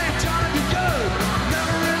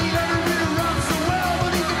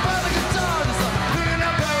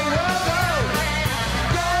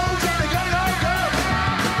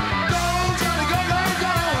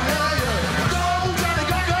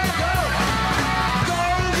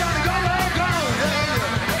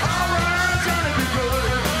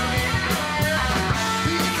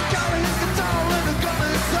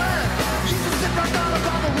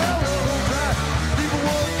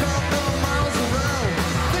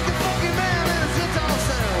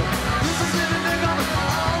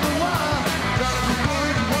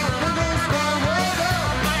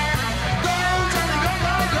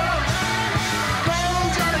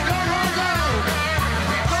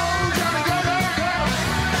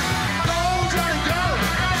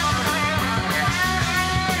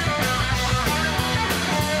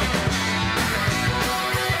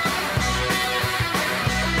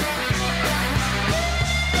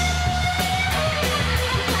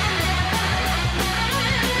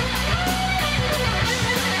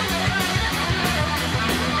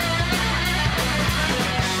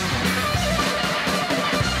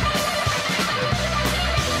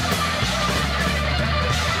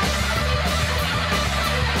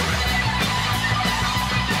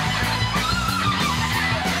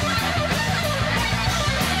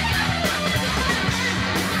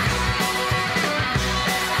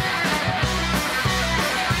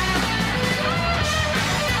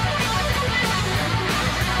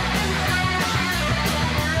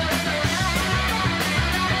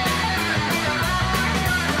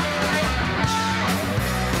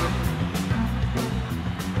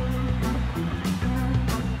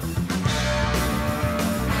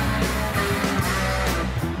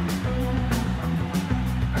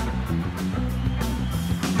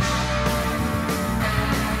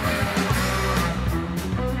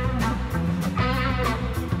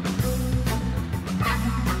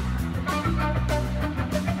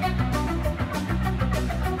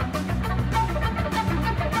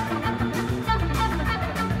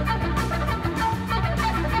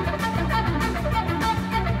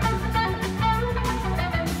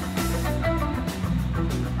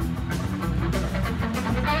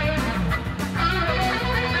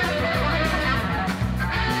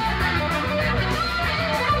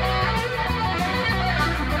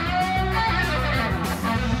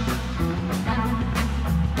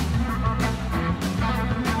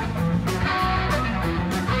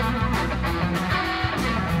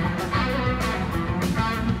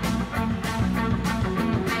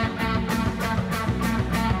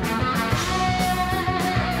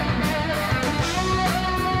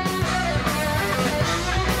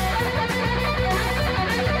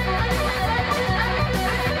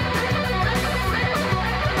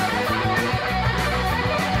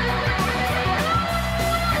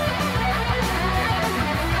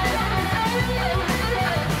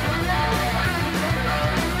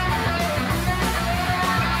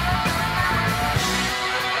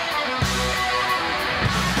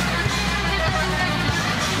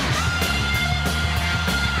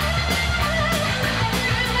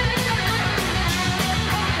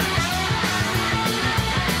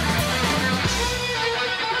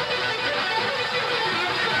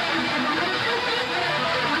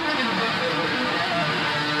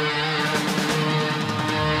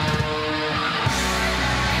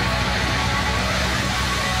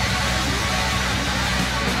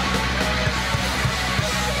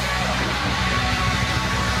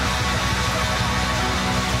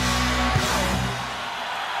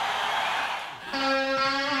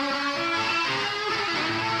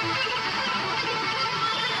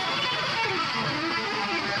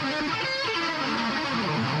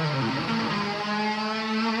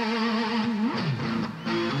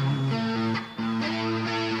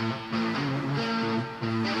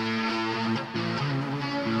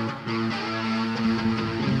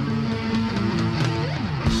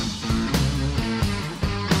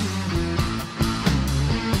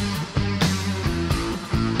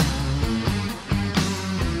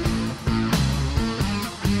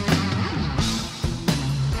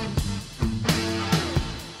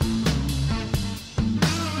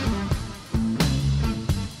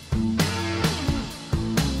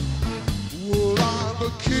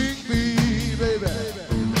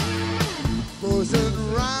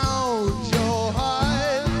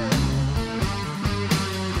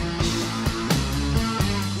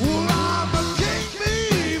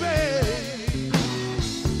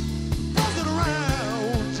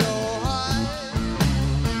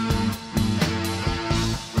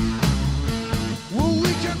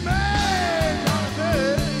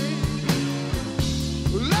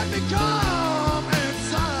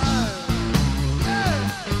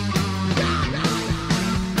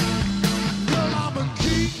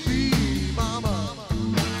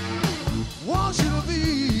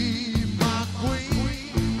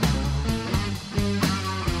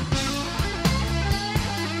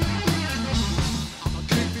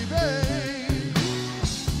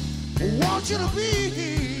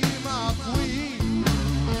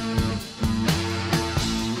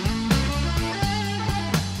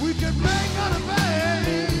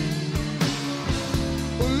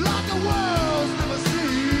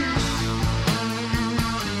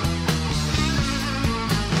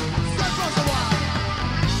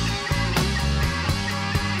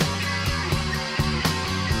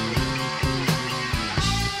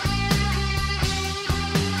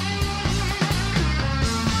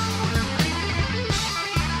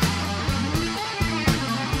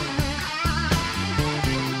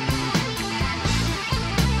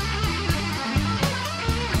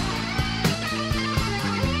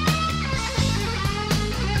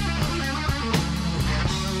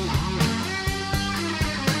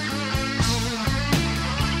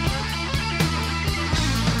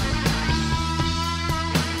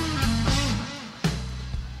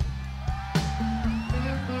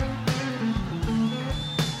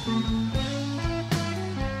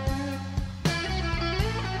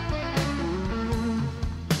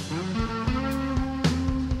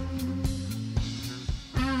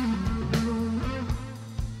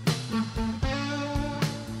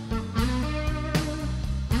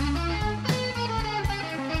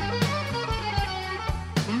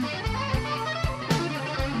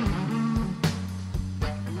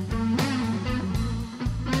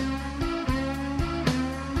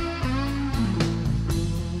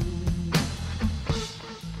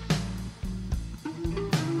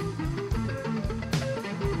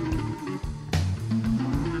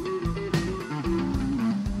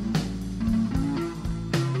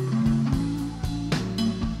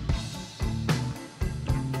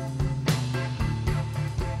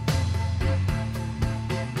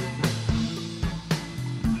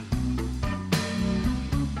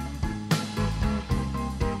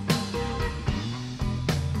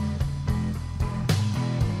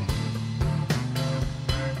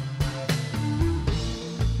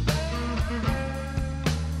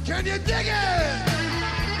Can you dig it?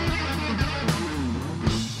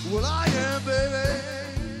 Well, I am, baby.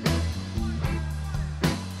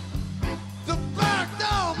 The Black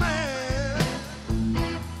Dog Man.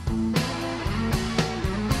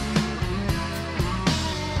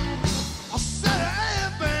 I said I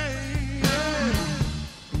am, baby.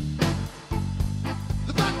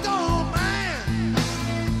 The Black Dog Man.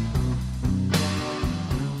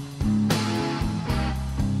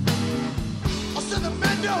 I said the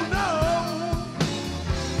men don't know,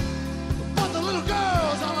 but the little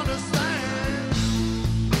girls all understand.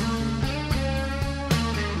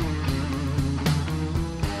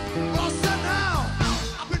 Well, I said now,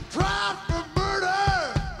 I've been tried for murder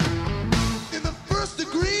in the first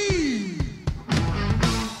degree.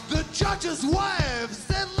 The judge's wife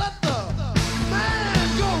said, let the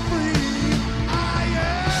man go free. I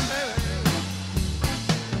am,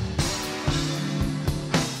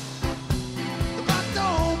 the Black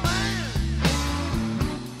Dog Man.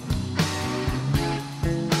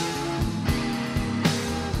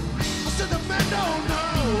 I said the men don't know,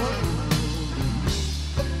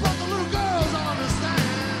 but the little girls all understand.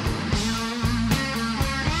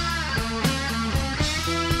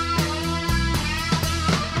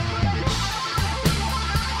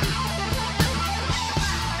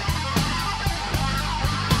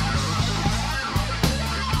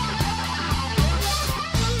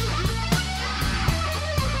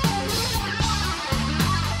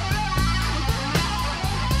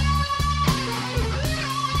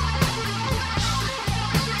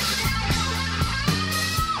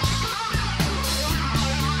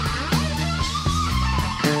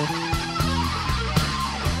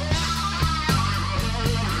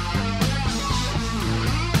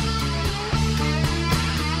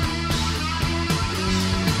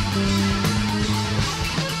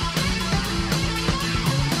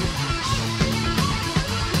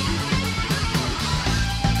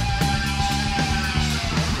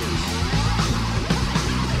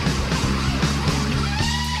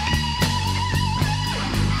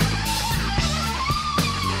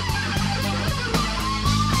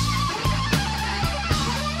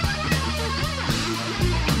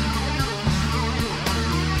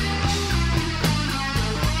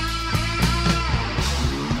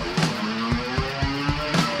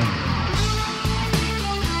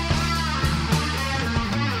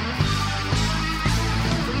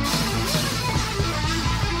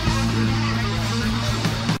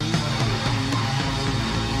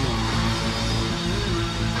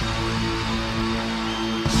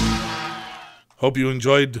 Hope you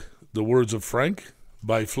enjoyed The Words of Frank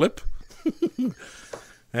by Flip.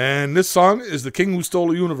 And this song is The King Who Stole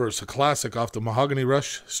the Universe, a classic off the Mahogany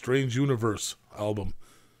Rush Strange Universe album.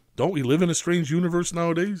 Don't we live in a strange universe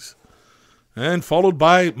nowadays? And followed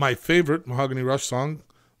by my favorite Mahogany Rush song,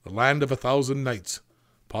 The Land of a Thousand Nights.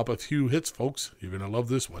 Pop a few hits, folks. You're going to love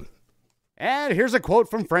this one. And here's a quote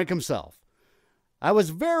from Frank himself. I was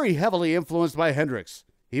very heavily influenced by Hendrix.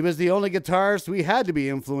 He was the only guitarist we had to be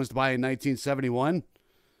influenced by in 1971.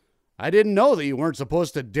 I didn't know that you weren't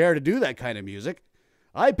supposed to dare to do that kind of music.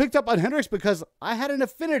 I picked up on Hendrix because I had an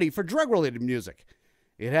affinity for drug-related music.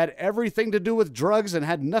 It had everything to do with drugs and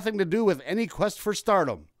had nothing to do with any quest for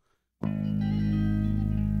stardom.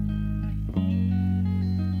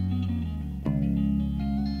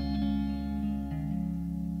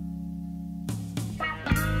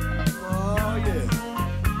 Oh, yeah.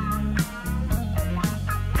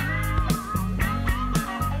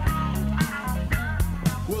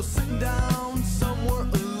 Well, sitting down somewhere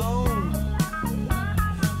alone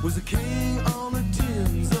was a king on a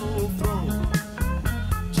tin-old throne.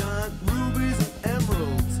 Giant rubies and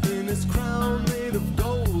emeralds in his crown made of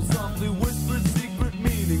gold, softly whispered secret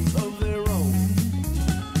meanings of their own.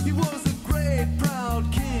 He was a great, proud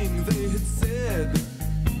king, they had said,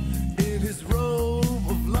 in his robe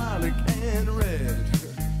of lilac and red.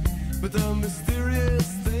 But the mysterious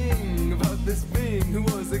thing about this being who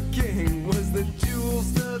was a king was the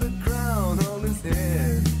jewel-studded crown on his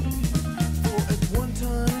head. For at one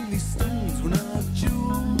time these stones were not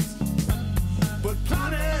jewels, but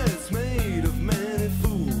planets made of many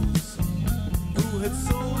fools who had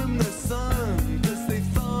sold him their son because they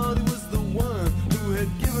thought he was the one who had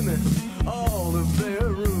given them all of their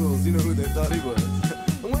rules. You know who they thought he was?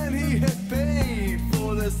 When he had paid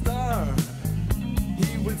for their star,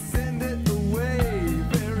 he would send it away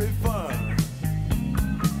very far.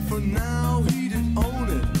 For now he did own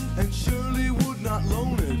it, and surely would not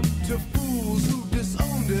loan it to fools who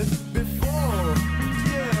disowned it before.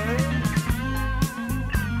 Yeah.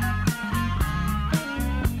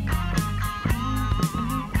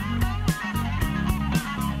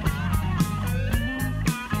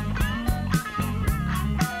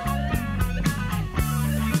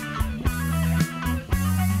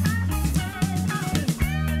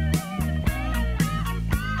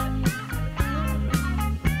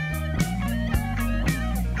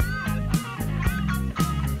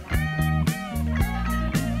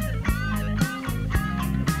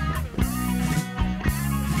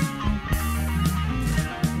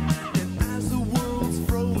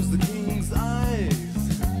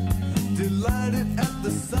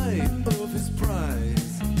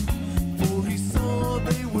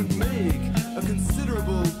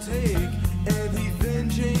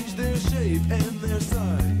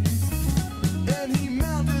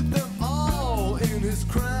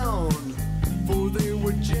 town, for they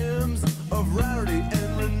were gems of rarity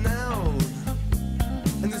and renown.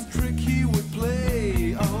 And this trick he would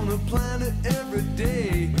play on a planet every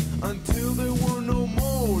day until there were no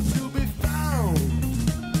more to be found.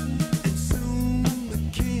 And soon the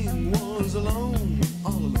king was alone,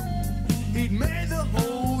 all alone. He'd made the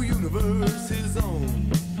whole universe his own.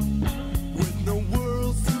 With no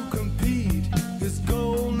worlds to compete, his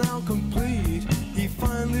goal now complete, he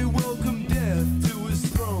finally welcomed death to his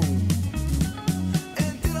throne.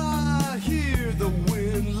 And did I hear the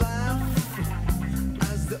wind laugh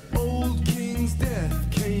as the old king's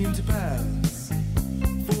death came to pass?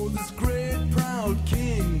 For this great proud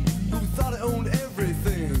king, who thought he owned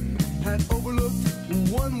everything, had overlooked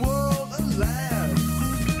one world, alas.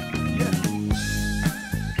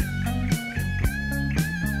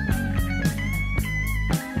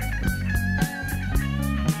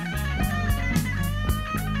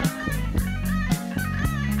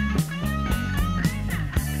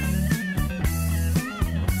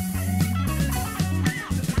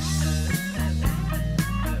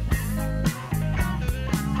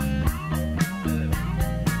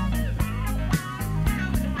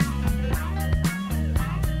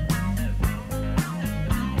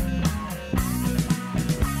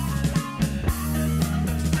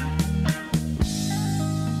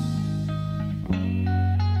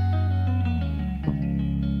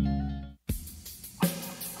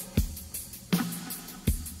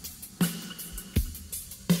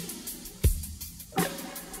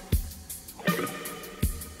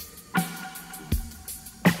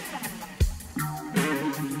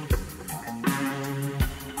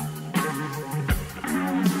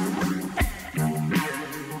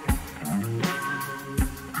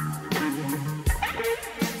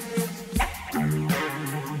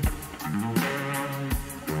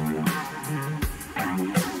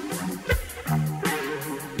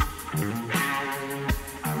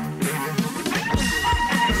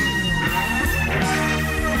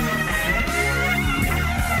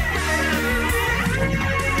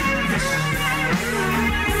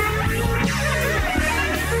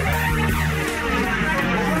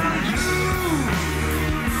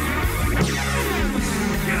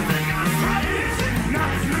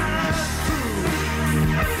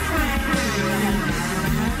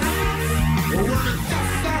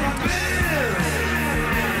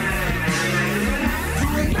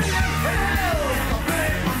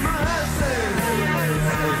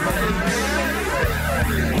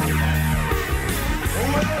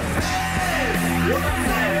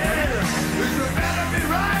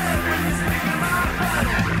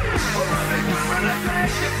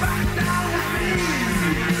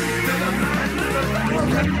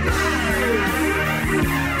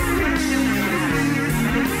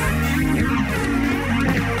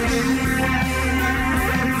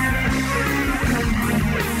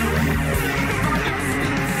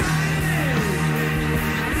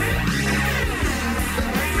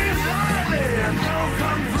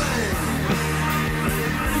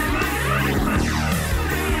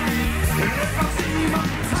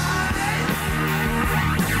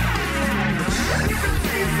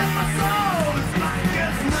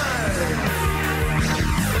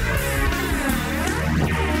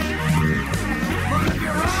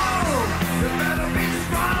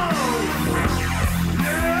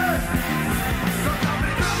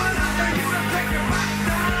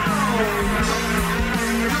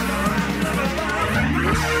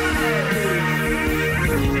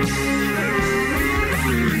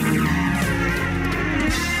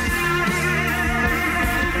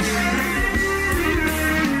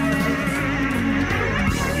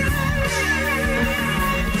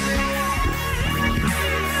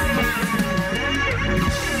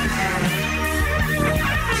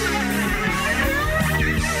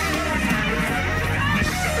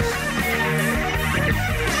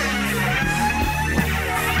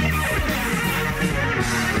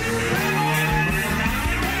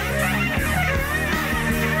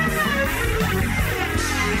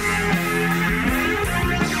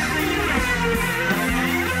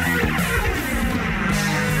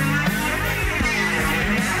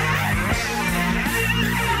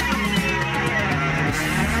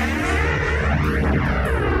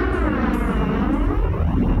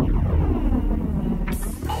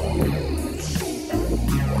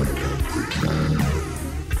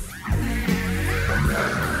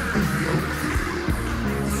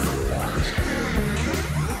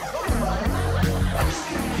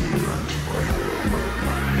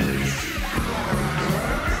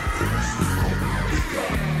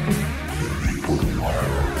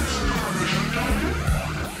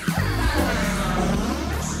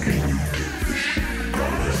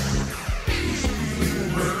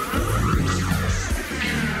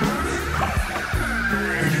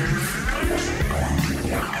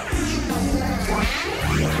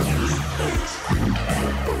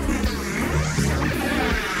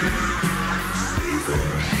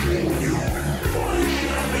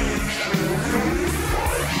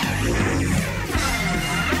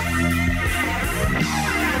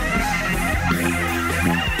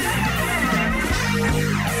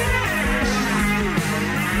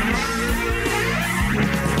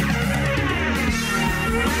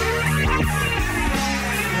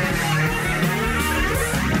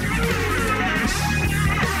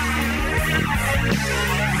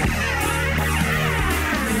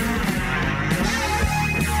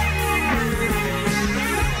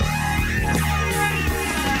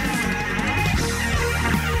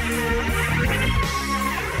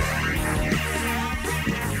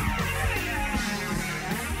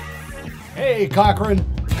 Cochrane.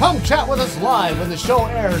 Come chat with us live when the show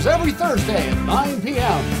airs every Thursday at 9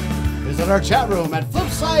 p.m. Visit our chat room at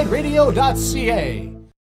flipsideradio.ca.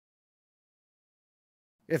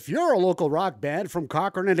 If you're a local rock band from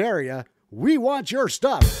Cochrane and area, we want your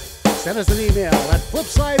stuff. Send us an email at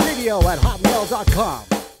flipsideradio@hotmail.com.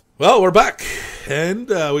 Well, we're back, and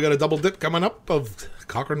we got a double dip coming up of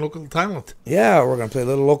Cochrane local talent. Yeah, we're going to play a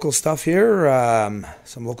little local stuff here,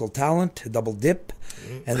 some local talent, a double dip.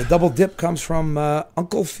 And the double dip comes from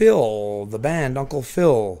Uncle Phil, the band Uncle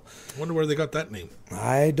Phil. I wonder where they got that name.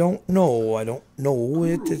 I don't know.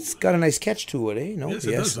 It's got a nice catch to it, eh? No? Yes,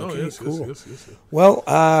 it does. Okay, Oh, yes, cool. yes. Well,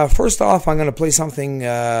 first off, I'm going to play something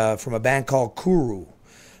from a band called Kuru.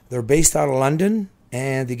 They're based out of London,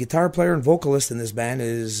 and the guitar player and vocalist in this band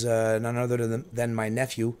is none other than my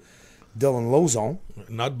nephew, Dylan Lozon.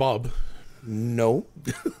 Not Bob. No.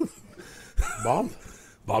 Bob?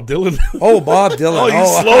 Bob Dylan. Oh, Bob Dylan. Oh,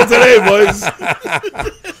 he's slow today, boys.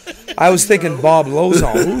 I was thinking Bob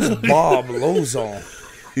Lozon. Who's Bob Lozon?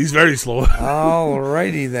 He's very slow. All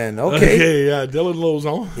righty then. Okay. Okay, yeah, Dylan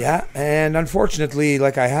Lozon. Yeah, and unfortunately,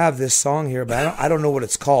 like I have this song here, but I don't know what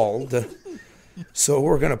it's called. So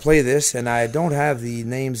we're going to play this, and I don't have the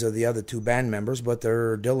names of the other two band members, but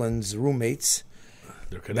they're Dylan's roommates.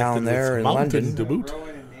 They're connected Down there with in Mountain London. to boot.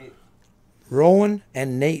 Rowan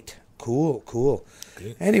and Nate. Cool.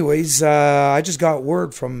 Okay. Anyways, I just got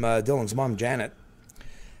word from Dylan's mom, Janet,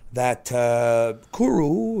 that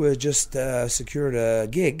Kuru just secured a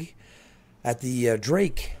gig at the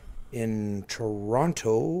Drake in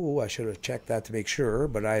Toronto. I should have checked that to make sure,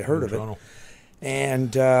 but I heard of Toronto. it.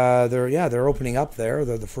 And they're opening up there.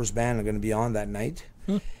 They're the first band going to be on that night.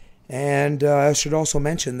 And I should also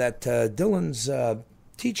mention that Dylan's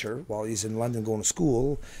teacher, while he's in London going to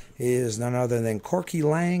school, is none other than Corky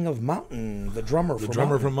Lang of Mountain, the drummer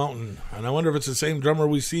From Mountain. And I wonder if it's the same drummer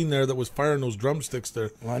we seen there that was firing those drumsticks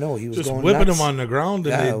there. Well, I know, he was just going whipping nuts. them on the ground,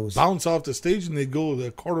 and Yeah, it they'd was- bounce off the stage, and they'd go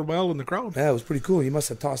a quarter mile in the crowd. Yeah, it was pretty cool. He must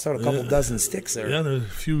have tossed out a couple dozen sticks there. Yeah, there's a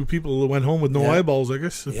few people that went home with no Yeah. eyeballs, I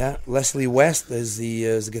guess. Yeah, Leslie West is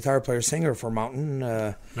the guitar player singer for Mountain.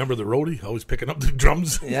 Remember the roadie always picking up the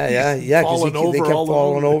drums? Yeah, Falling because they over kept all the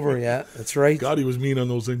falling way. over. Yeah, that's right. God, he was mean on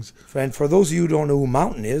those things. And for those of you who don't know who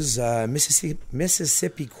Mountain is,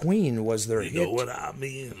 Mississippi Queen was their You hit. know what I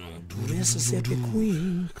mean? Mississippi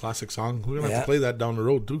Queen. Classic song. We're going to Yeah. have to play that down the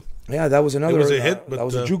road, too. Yeah, that was another. It was a hit, but that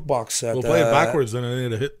was a jukebox. We'll play it backwards, then it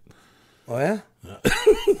ain't a hit. Oh yeah.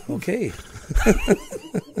 Okay.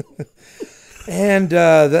 And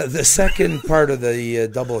the second part of the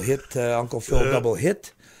double hit, Uncle Phil double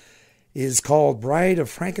hit, is called "Bride of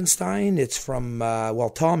Frankenstein." It's from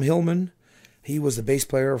Tom Hillman. He was the bass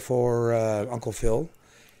player for Uncle Phil.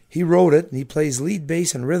 He wrote it, and he plays lead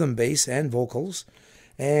bass and rhythm bass and vocals.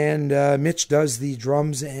 And Mitch does the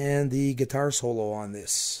drums and the guitar solo on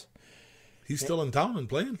this. He's still in town and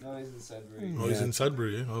playing? No, he's in Sudbury. Oh, he's in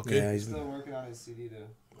Sudbury, yeah? Okay. Yeah, He's still working on his CD though.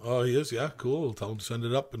 Oh, he is? Yeah, cool. Tell him to send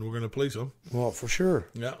it up, and we're going to play some. Well, for sure.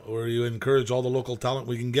 Yeah, where you encourage all the local talent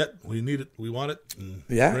we can get. We need it. We want it. And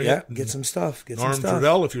Yeah, bring yeah. it. Get some stuff. Get Norm some stuff.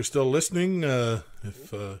 Trudell, if you're still listening,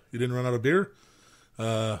 if you didn't run out of beer,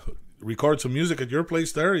 record some music at your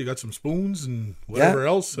place there. You got some spoons and whatever Yeah,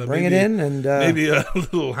 else. bring it in and maybe a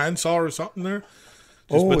little handsaw or something there.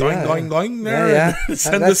 Just Oh, doing, yeah. doing there. Yeah, and yeah.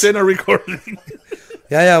 Send That's- us in a recording.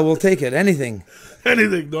 Yeah, we'll take it. Anything.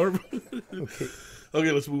 Anything, Norm.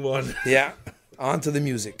 Okay, let's move on. Yeah. On to the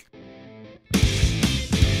music.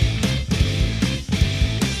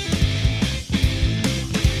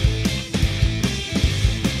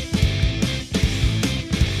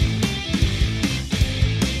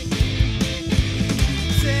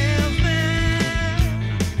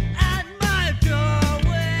 At my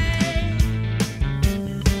doorway,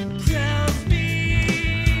 tells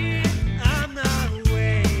me I'm not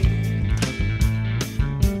awake.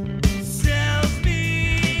 Sells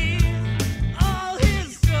me all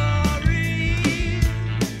his stories.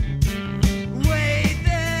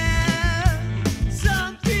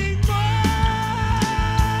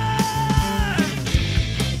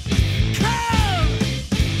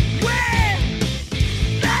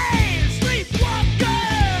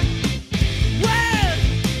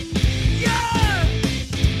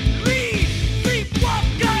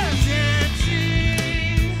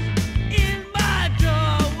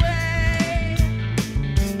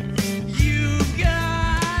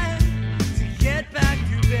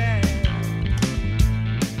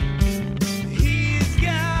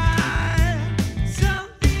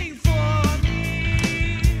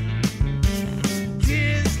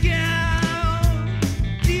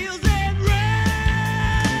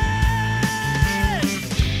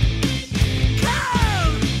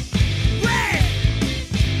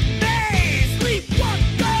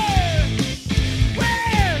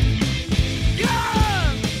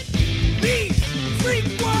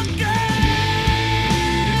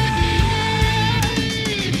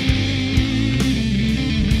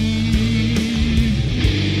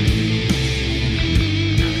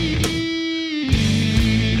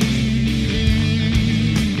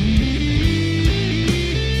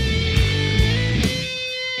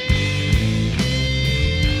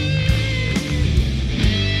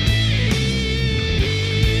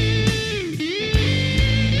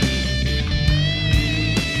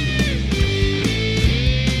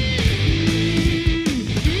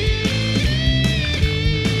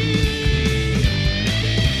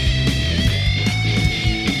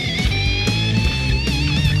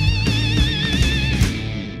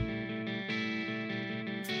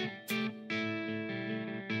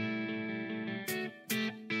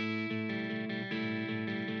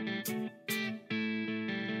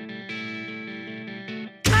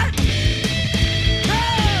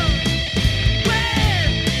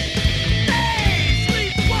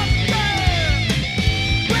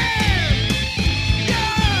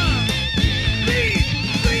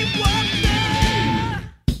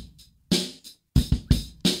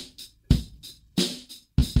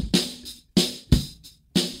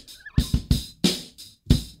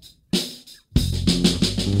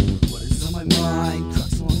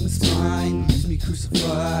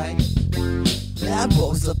 what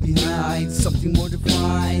was left behind, something more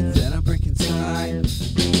divine than a break in time.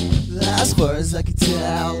 As far as I could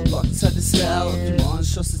tell, locked inside this hell of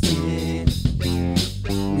monstrosity.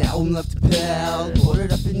 Now I'm left to pal,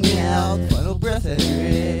 boarded up and nailed, final breath I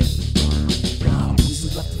dread.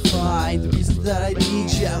 Reasons left to find, the reason that I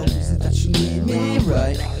need you, the reason that you need me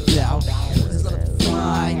right now. Reasons left to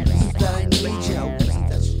find, the reason that I need you, the reason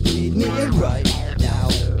that you need me right now.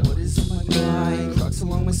 What is on my mind, cracks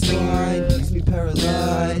along my spine, leaves me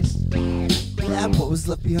paralyzed. And what was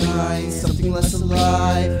left behind, something less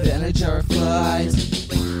alive than a jar of flies.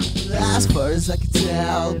 As far as I could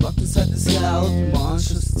tell, locked inside this hell of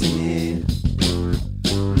monstrosity.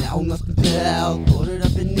 Now I'm left impaled, boarded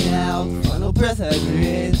up and nailed, final breath I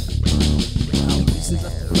breathe. Reasons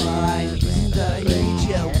left to find, reason that I need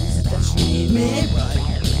you, reason that you need me right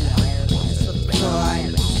now. Reasons left to find,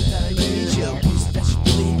 reason that I need you, reason that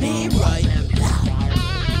you need me right now.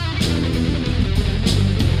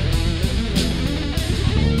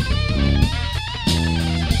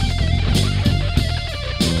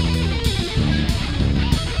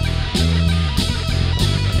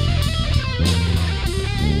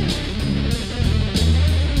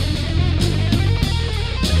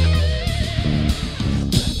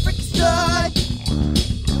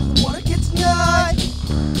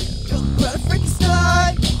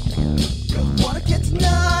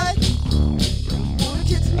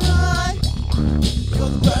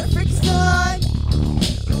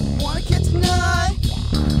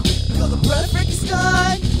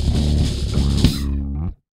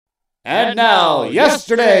 And now,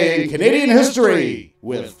 yesterday in Canadian history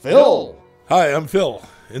with Phil. Hi, I'm Phil.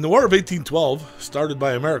 In the War of 1812, started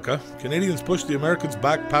by America, Canadians pushed the Americans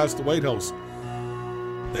back past the White House.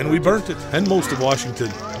 Then we burnt it, and most of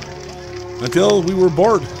Washington. Until we were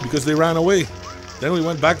bored because they ran away. Then we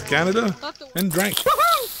went back to Canada and drank.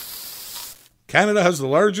 Canada has the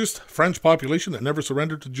largest French population that never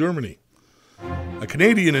surrendered to Germany. A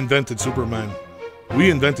Canadian invented Superman. We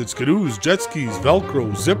invented skidoos, jet skis,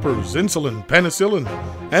 Velcro, zippers, insulin, penicillin,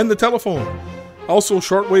 and the telephone. Also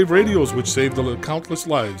shortwave radios, which saved countless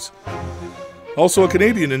lives. Also a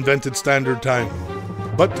Canadian invented standard time.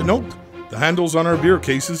 But to note, the handles on our beer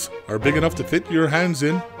cases are big enough to fit your hands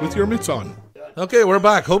in with your mitts on. Okay, we're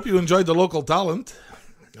back. Hope you enjoyed the local talent.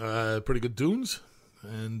 Pretty good tunes.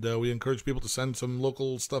 And we encourage people to send some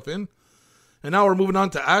local stuff in. And now we're moving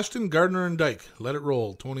on to Ashton, Gardner, and Dyke. Let it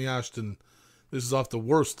roll. Tony Ashton. This is off the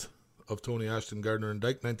worst of Tony Ashton, Gardner, and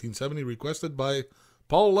Dyke, 1970, requested by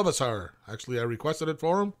Paul Levisar. Actually, I requested it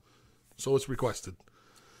for him, so it's requested.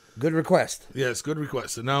 Good request. Yes, good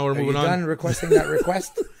request. And now we're moving on. Are you done requesting that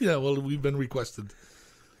request? Yeah, well, we've been requested.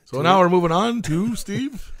 So now we're moving on to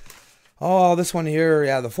Steve. Oh, this one here,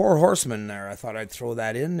 yeah, the Four Horsemen there. I thought I'd throw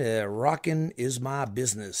that in. Rockin' is my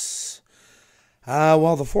business.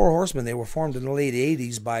 Well, the Four Horsemen, they were formed in the late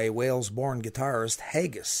 80s by Wales-born guitarist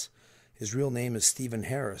Haggis. His real name is Stephen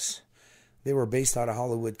Harris. They were based out of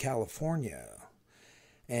Hollywood, California.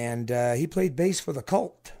 And he played bass for the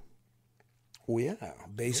Cult. Oh, yeah,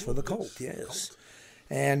 bass for the Cult, yes.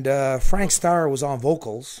 And Frank Starr was on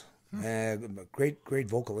vocals. Great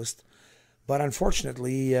vocalist. But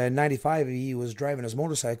unfortunately, in 95, he was driving his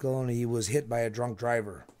motorcycle and he was hit by a drunk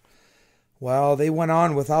driver. Well, they went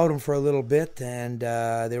on without him for a little bit, and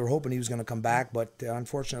they were hoping he was going to come back, but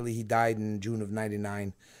unfortunately, he died in June of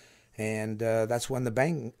 99. And that's when the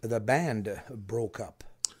band broke up.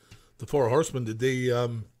 The Four Horsemen, did they,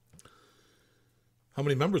 how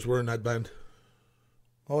many members were in that band?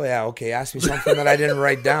 Oh, yeah, okay. Ask me something that I didn't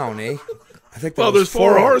write down, eh? I think well, there's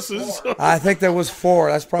four horses. I think there was four.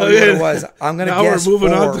 That's probably what it was. I'm going to guess we're moving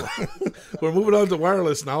four. We're moving on to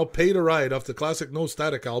Wireless now. Pay to Ride off the classic No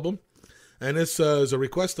Static album. And this is a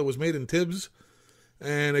request that was made in Tibbs.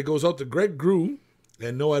 And it goes out to Greg Grew.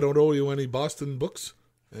 And no, I don't owe you any Boston books.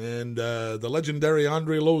 And the legendary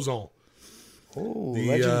Andre Lauzon. Oh,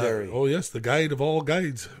 legendary. Oh, yes, the guide of all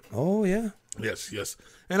guides. Oh, yeah. Yes.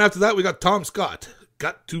 And after that, we got Tom Scott.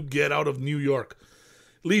 Got to Get Out of New York.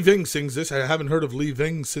 Lee Ving sings this. I haven't heard of Lee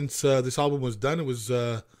Ving since this album was done. It was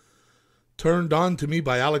turned on to me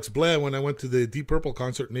by Alex Blair when I went to the Deep Purple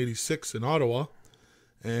concert in 86 in Ottawa.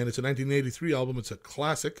 And it's a 1983 album. It's a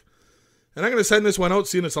classic. And I'm going to send this one out,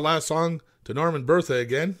 seeing it's the last song, to Norman Bertha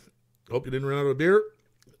again. Hope you didn't run out of beer.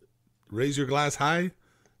 Raise your glass high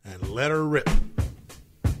and let her rip.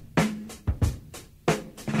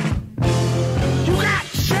 You got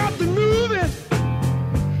something moving,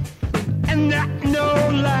 and not no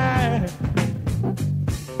lie.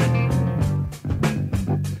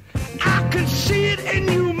 I can see it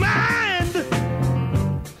in your mind.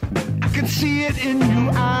 I can see it in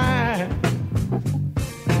your eye.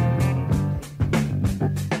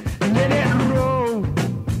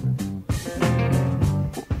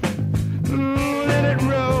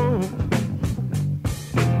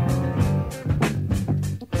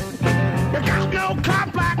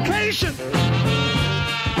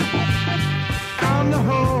 the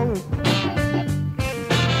hole.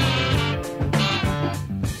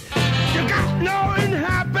 You got no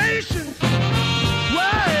inhibitions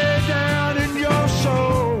way down in your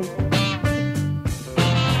soul.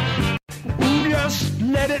 Just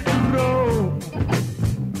let it roll.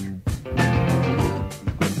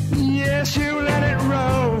 Yes, you let it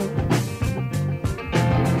roll.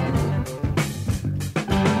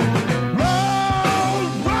 Roll,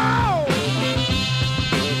 roll,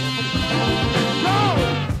 roll.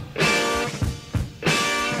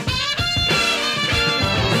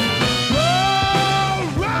 Roll,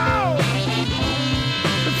 roll.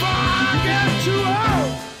 Before I get too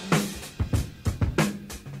old.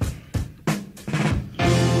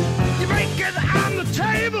 You make it on the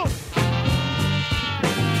table.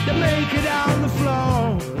 You make it on the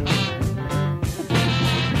floor.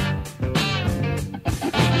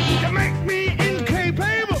 You make me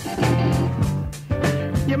incapable.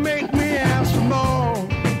 You make me ask for more.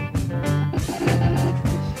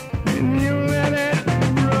 And you let it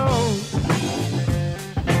roll.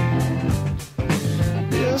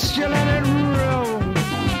 Yes, you let it roll.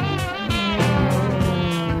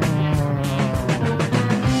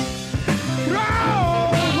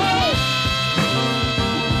 Roll, roll.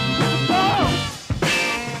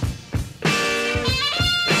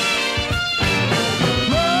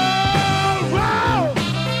 Roll, roll.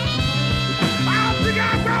 I think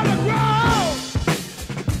I'm gonna roll.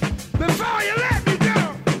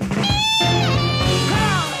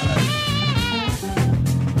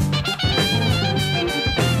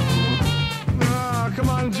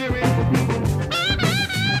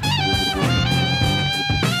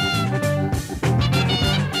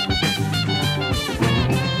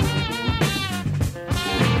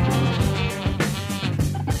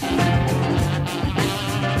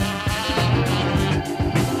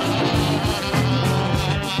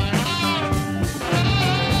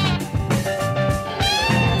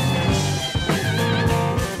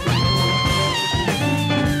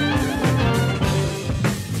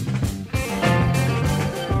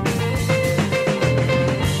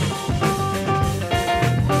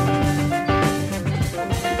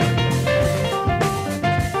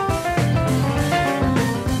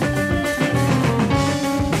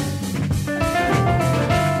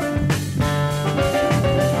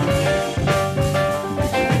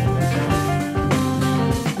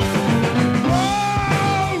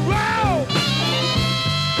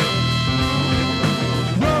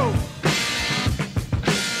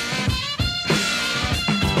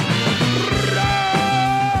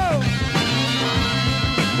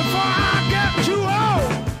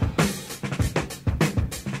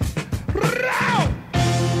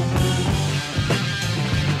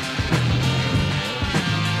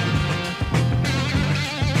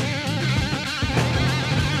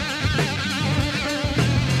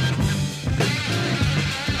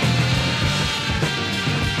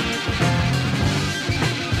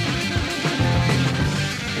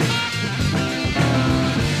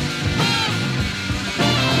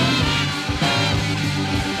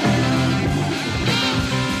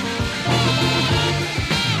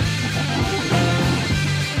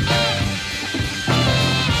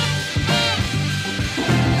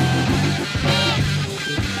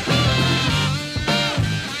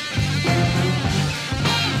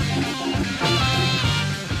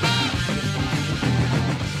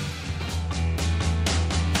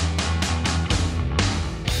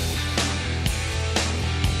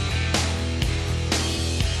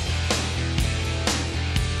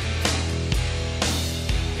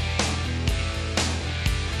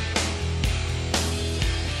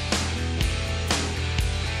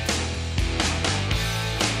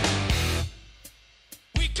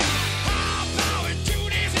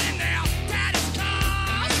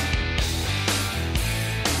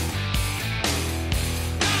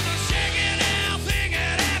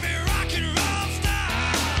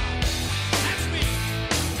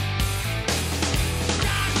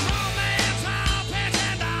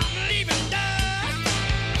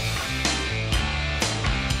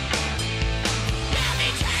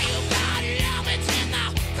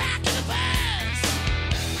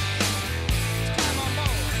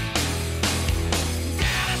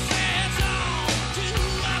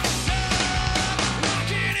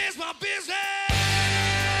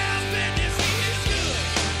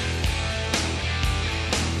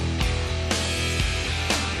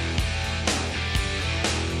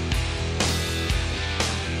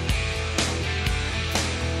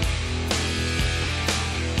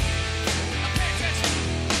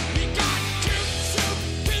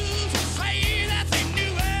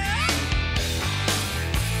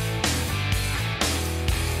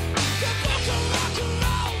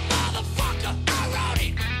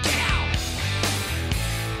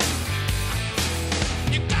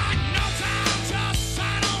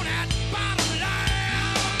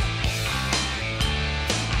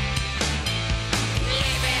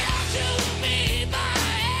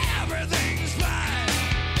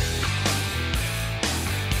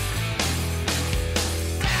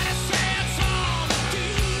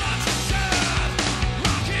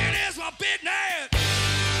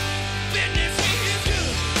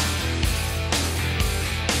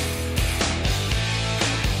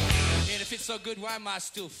 good, why am I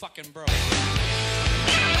still fucking broke?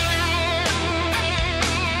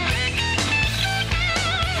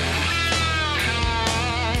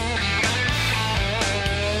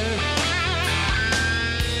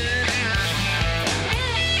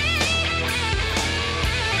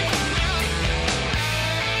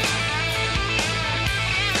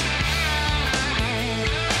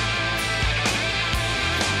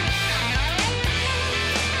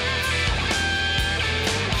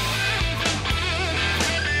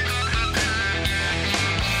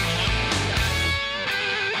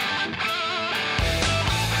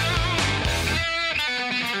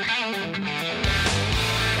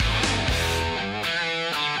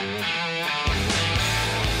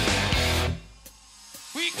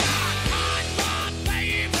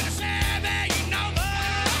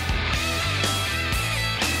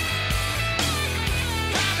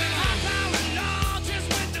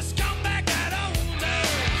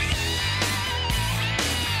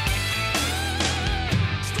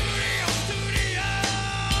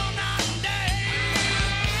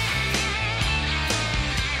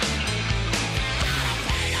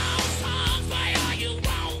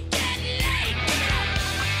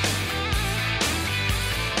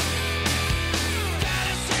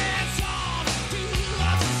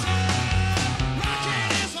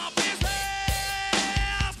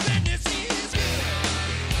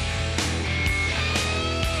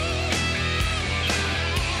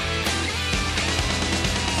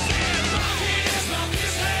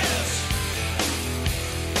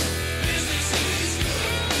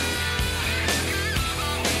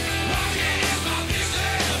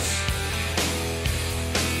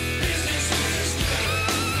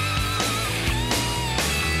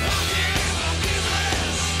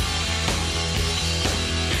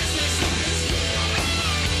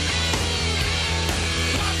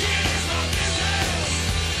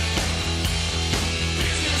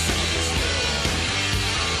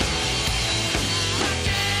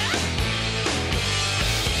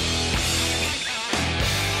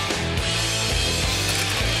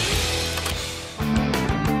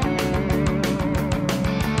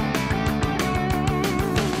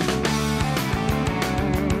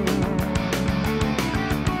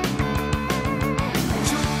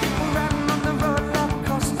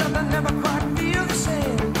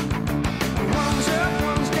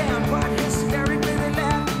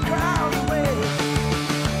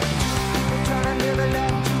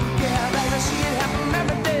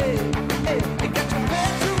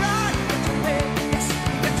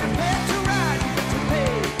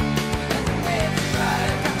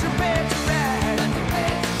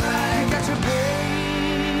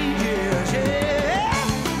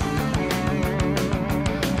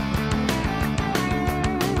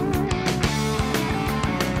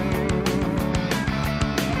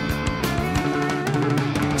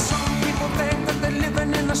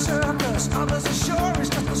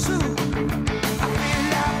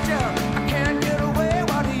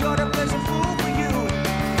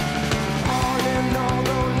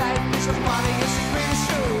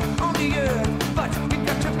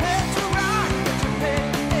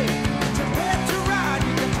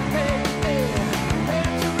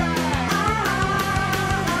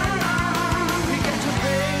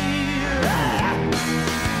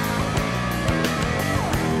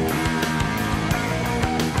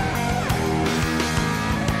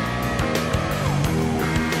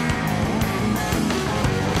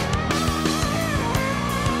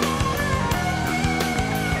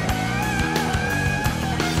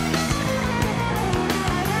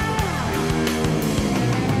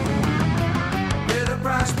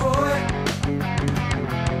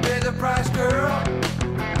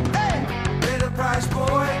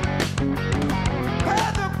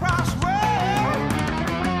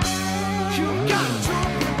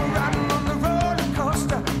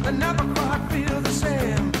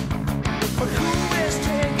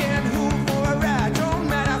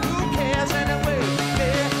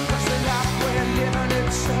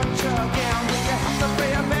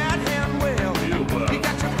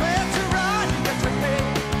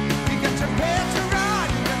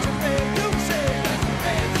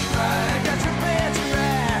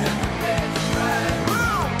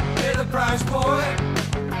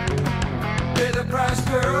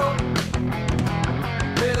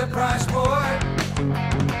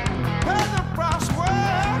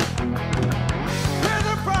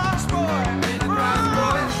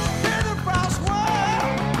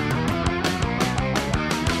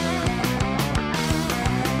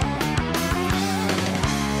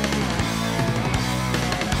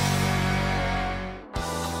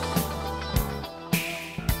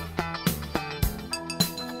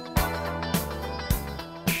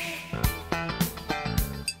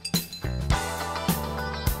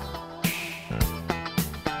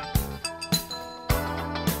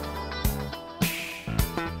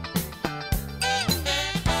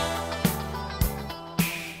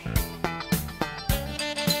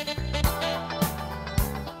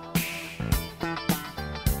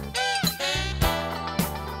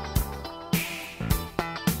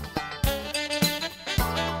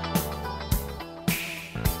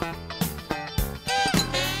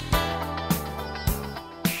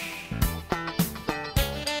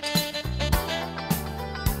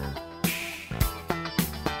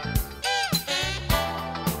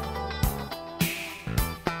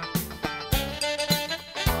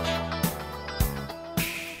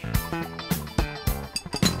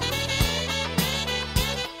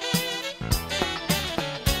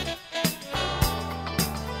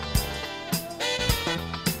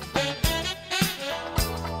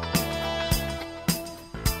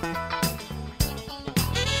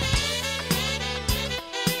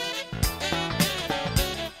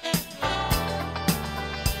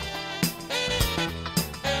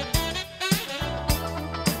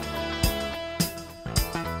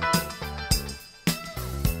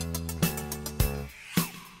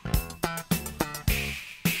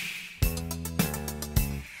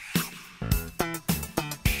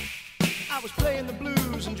 was playing the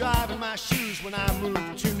blues and driving my shoes when I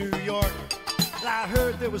moved to New York. And I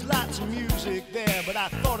heard there was lots of music there, but I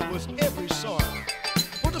thought it was every sort.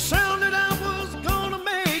 Well, the sound that I was gonna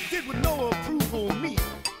make did with no approval meet.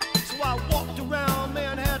 So I walked around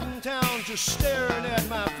Manhattan town just staring at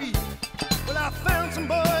my feet. Well, I found some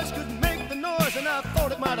boys couldn't make the noise, and I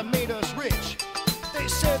thought it might have made us rich. They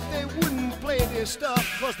said they wouldn't play this stuff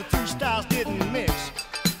because the two styles didn't mix.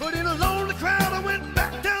 But in a lonely crowd, I went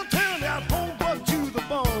back downtown, got home bugged to the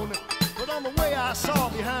bone. But on the way, I saw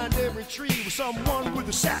behind every tree was someone with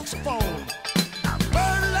a saxophone. I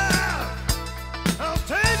burned alive, I was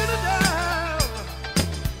taking it down.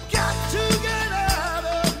 Got to get out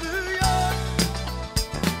of New York.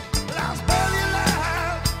 But I was barely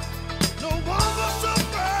alive, no one was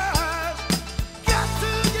surprised. Got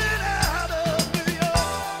to get out of New York.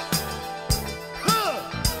 Huh.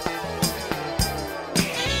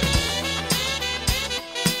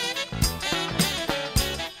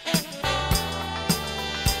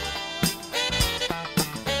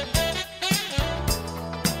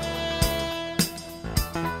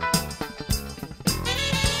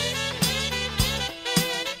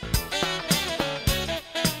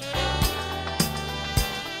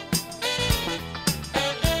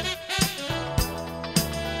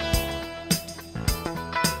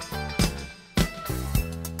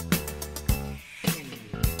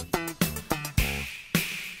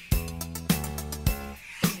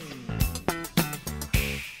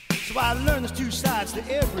 So I learned there's two sides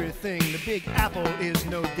to everything. The Big Apple is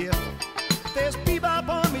no dip. There's bebop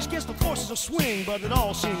armies against the forces of swing, but it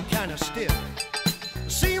all seemed kind of stiff.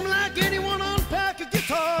 Seemed like anyone unpack a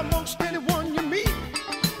guitar, most anyone you meet.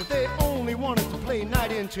 But they only wanted to play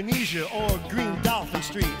Night in Tunisia or Green Dolphin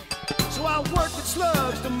Street. So I worked at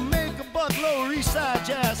Slugs to make a buck Lower East Side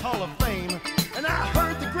Jazz Hall of Fame. And I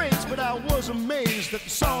heard the greats, but I was amazed that the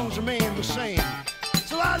songs remained the same.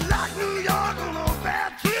 So I locked New York on a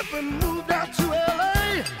bad trip and moved out to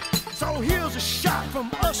LA. So here's a shot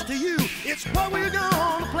from us to you. It's what we're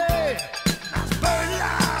gonna play. I was buried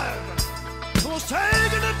alive, was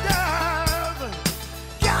taking a dive.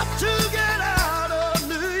 Got to get out of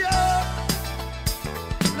New York.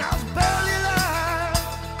 And I was barely alive,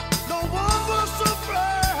 no one was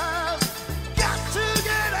surprised. Got to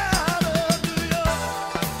get out of New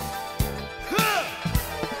York. Huh.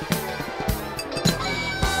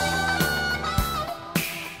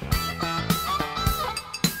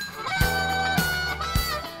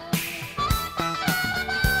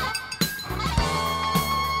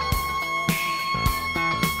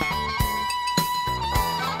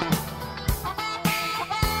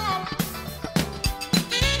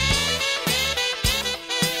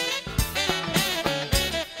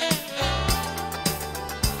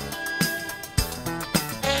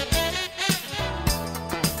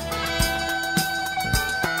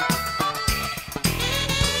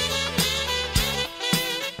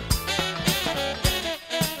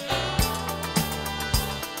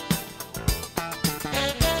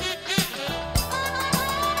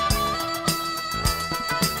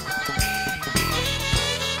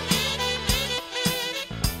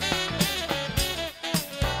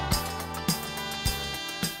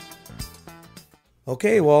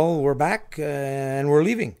 Okay, well, we're back and we're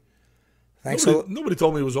leaving. Thanks. Nobody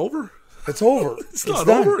told me it was over. It's over. It's not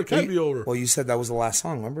done. over. It can't be over. Well, you said that was the last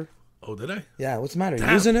song, remember? Oh, did I? Yeah, what's the matter? Damn.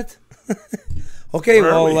 You using it? Okay,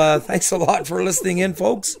 Where are well, thanks a lot for listening in,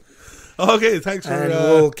 folks. Okay, thanks for... And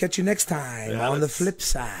we'll catch you next time yeah, on the let's- flip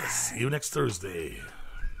side. See you next Thursday.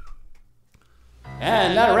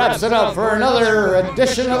 And that wraps it up for another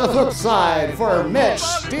edition of the Flip Side. For Mitch,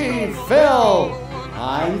 Steve, Phil,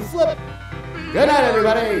 I'm Flip. Good night,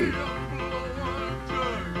 everybody.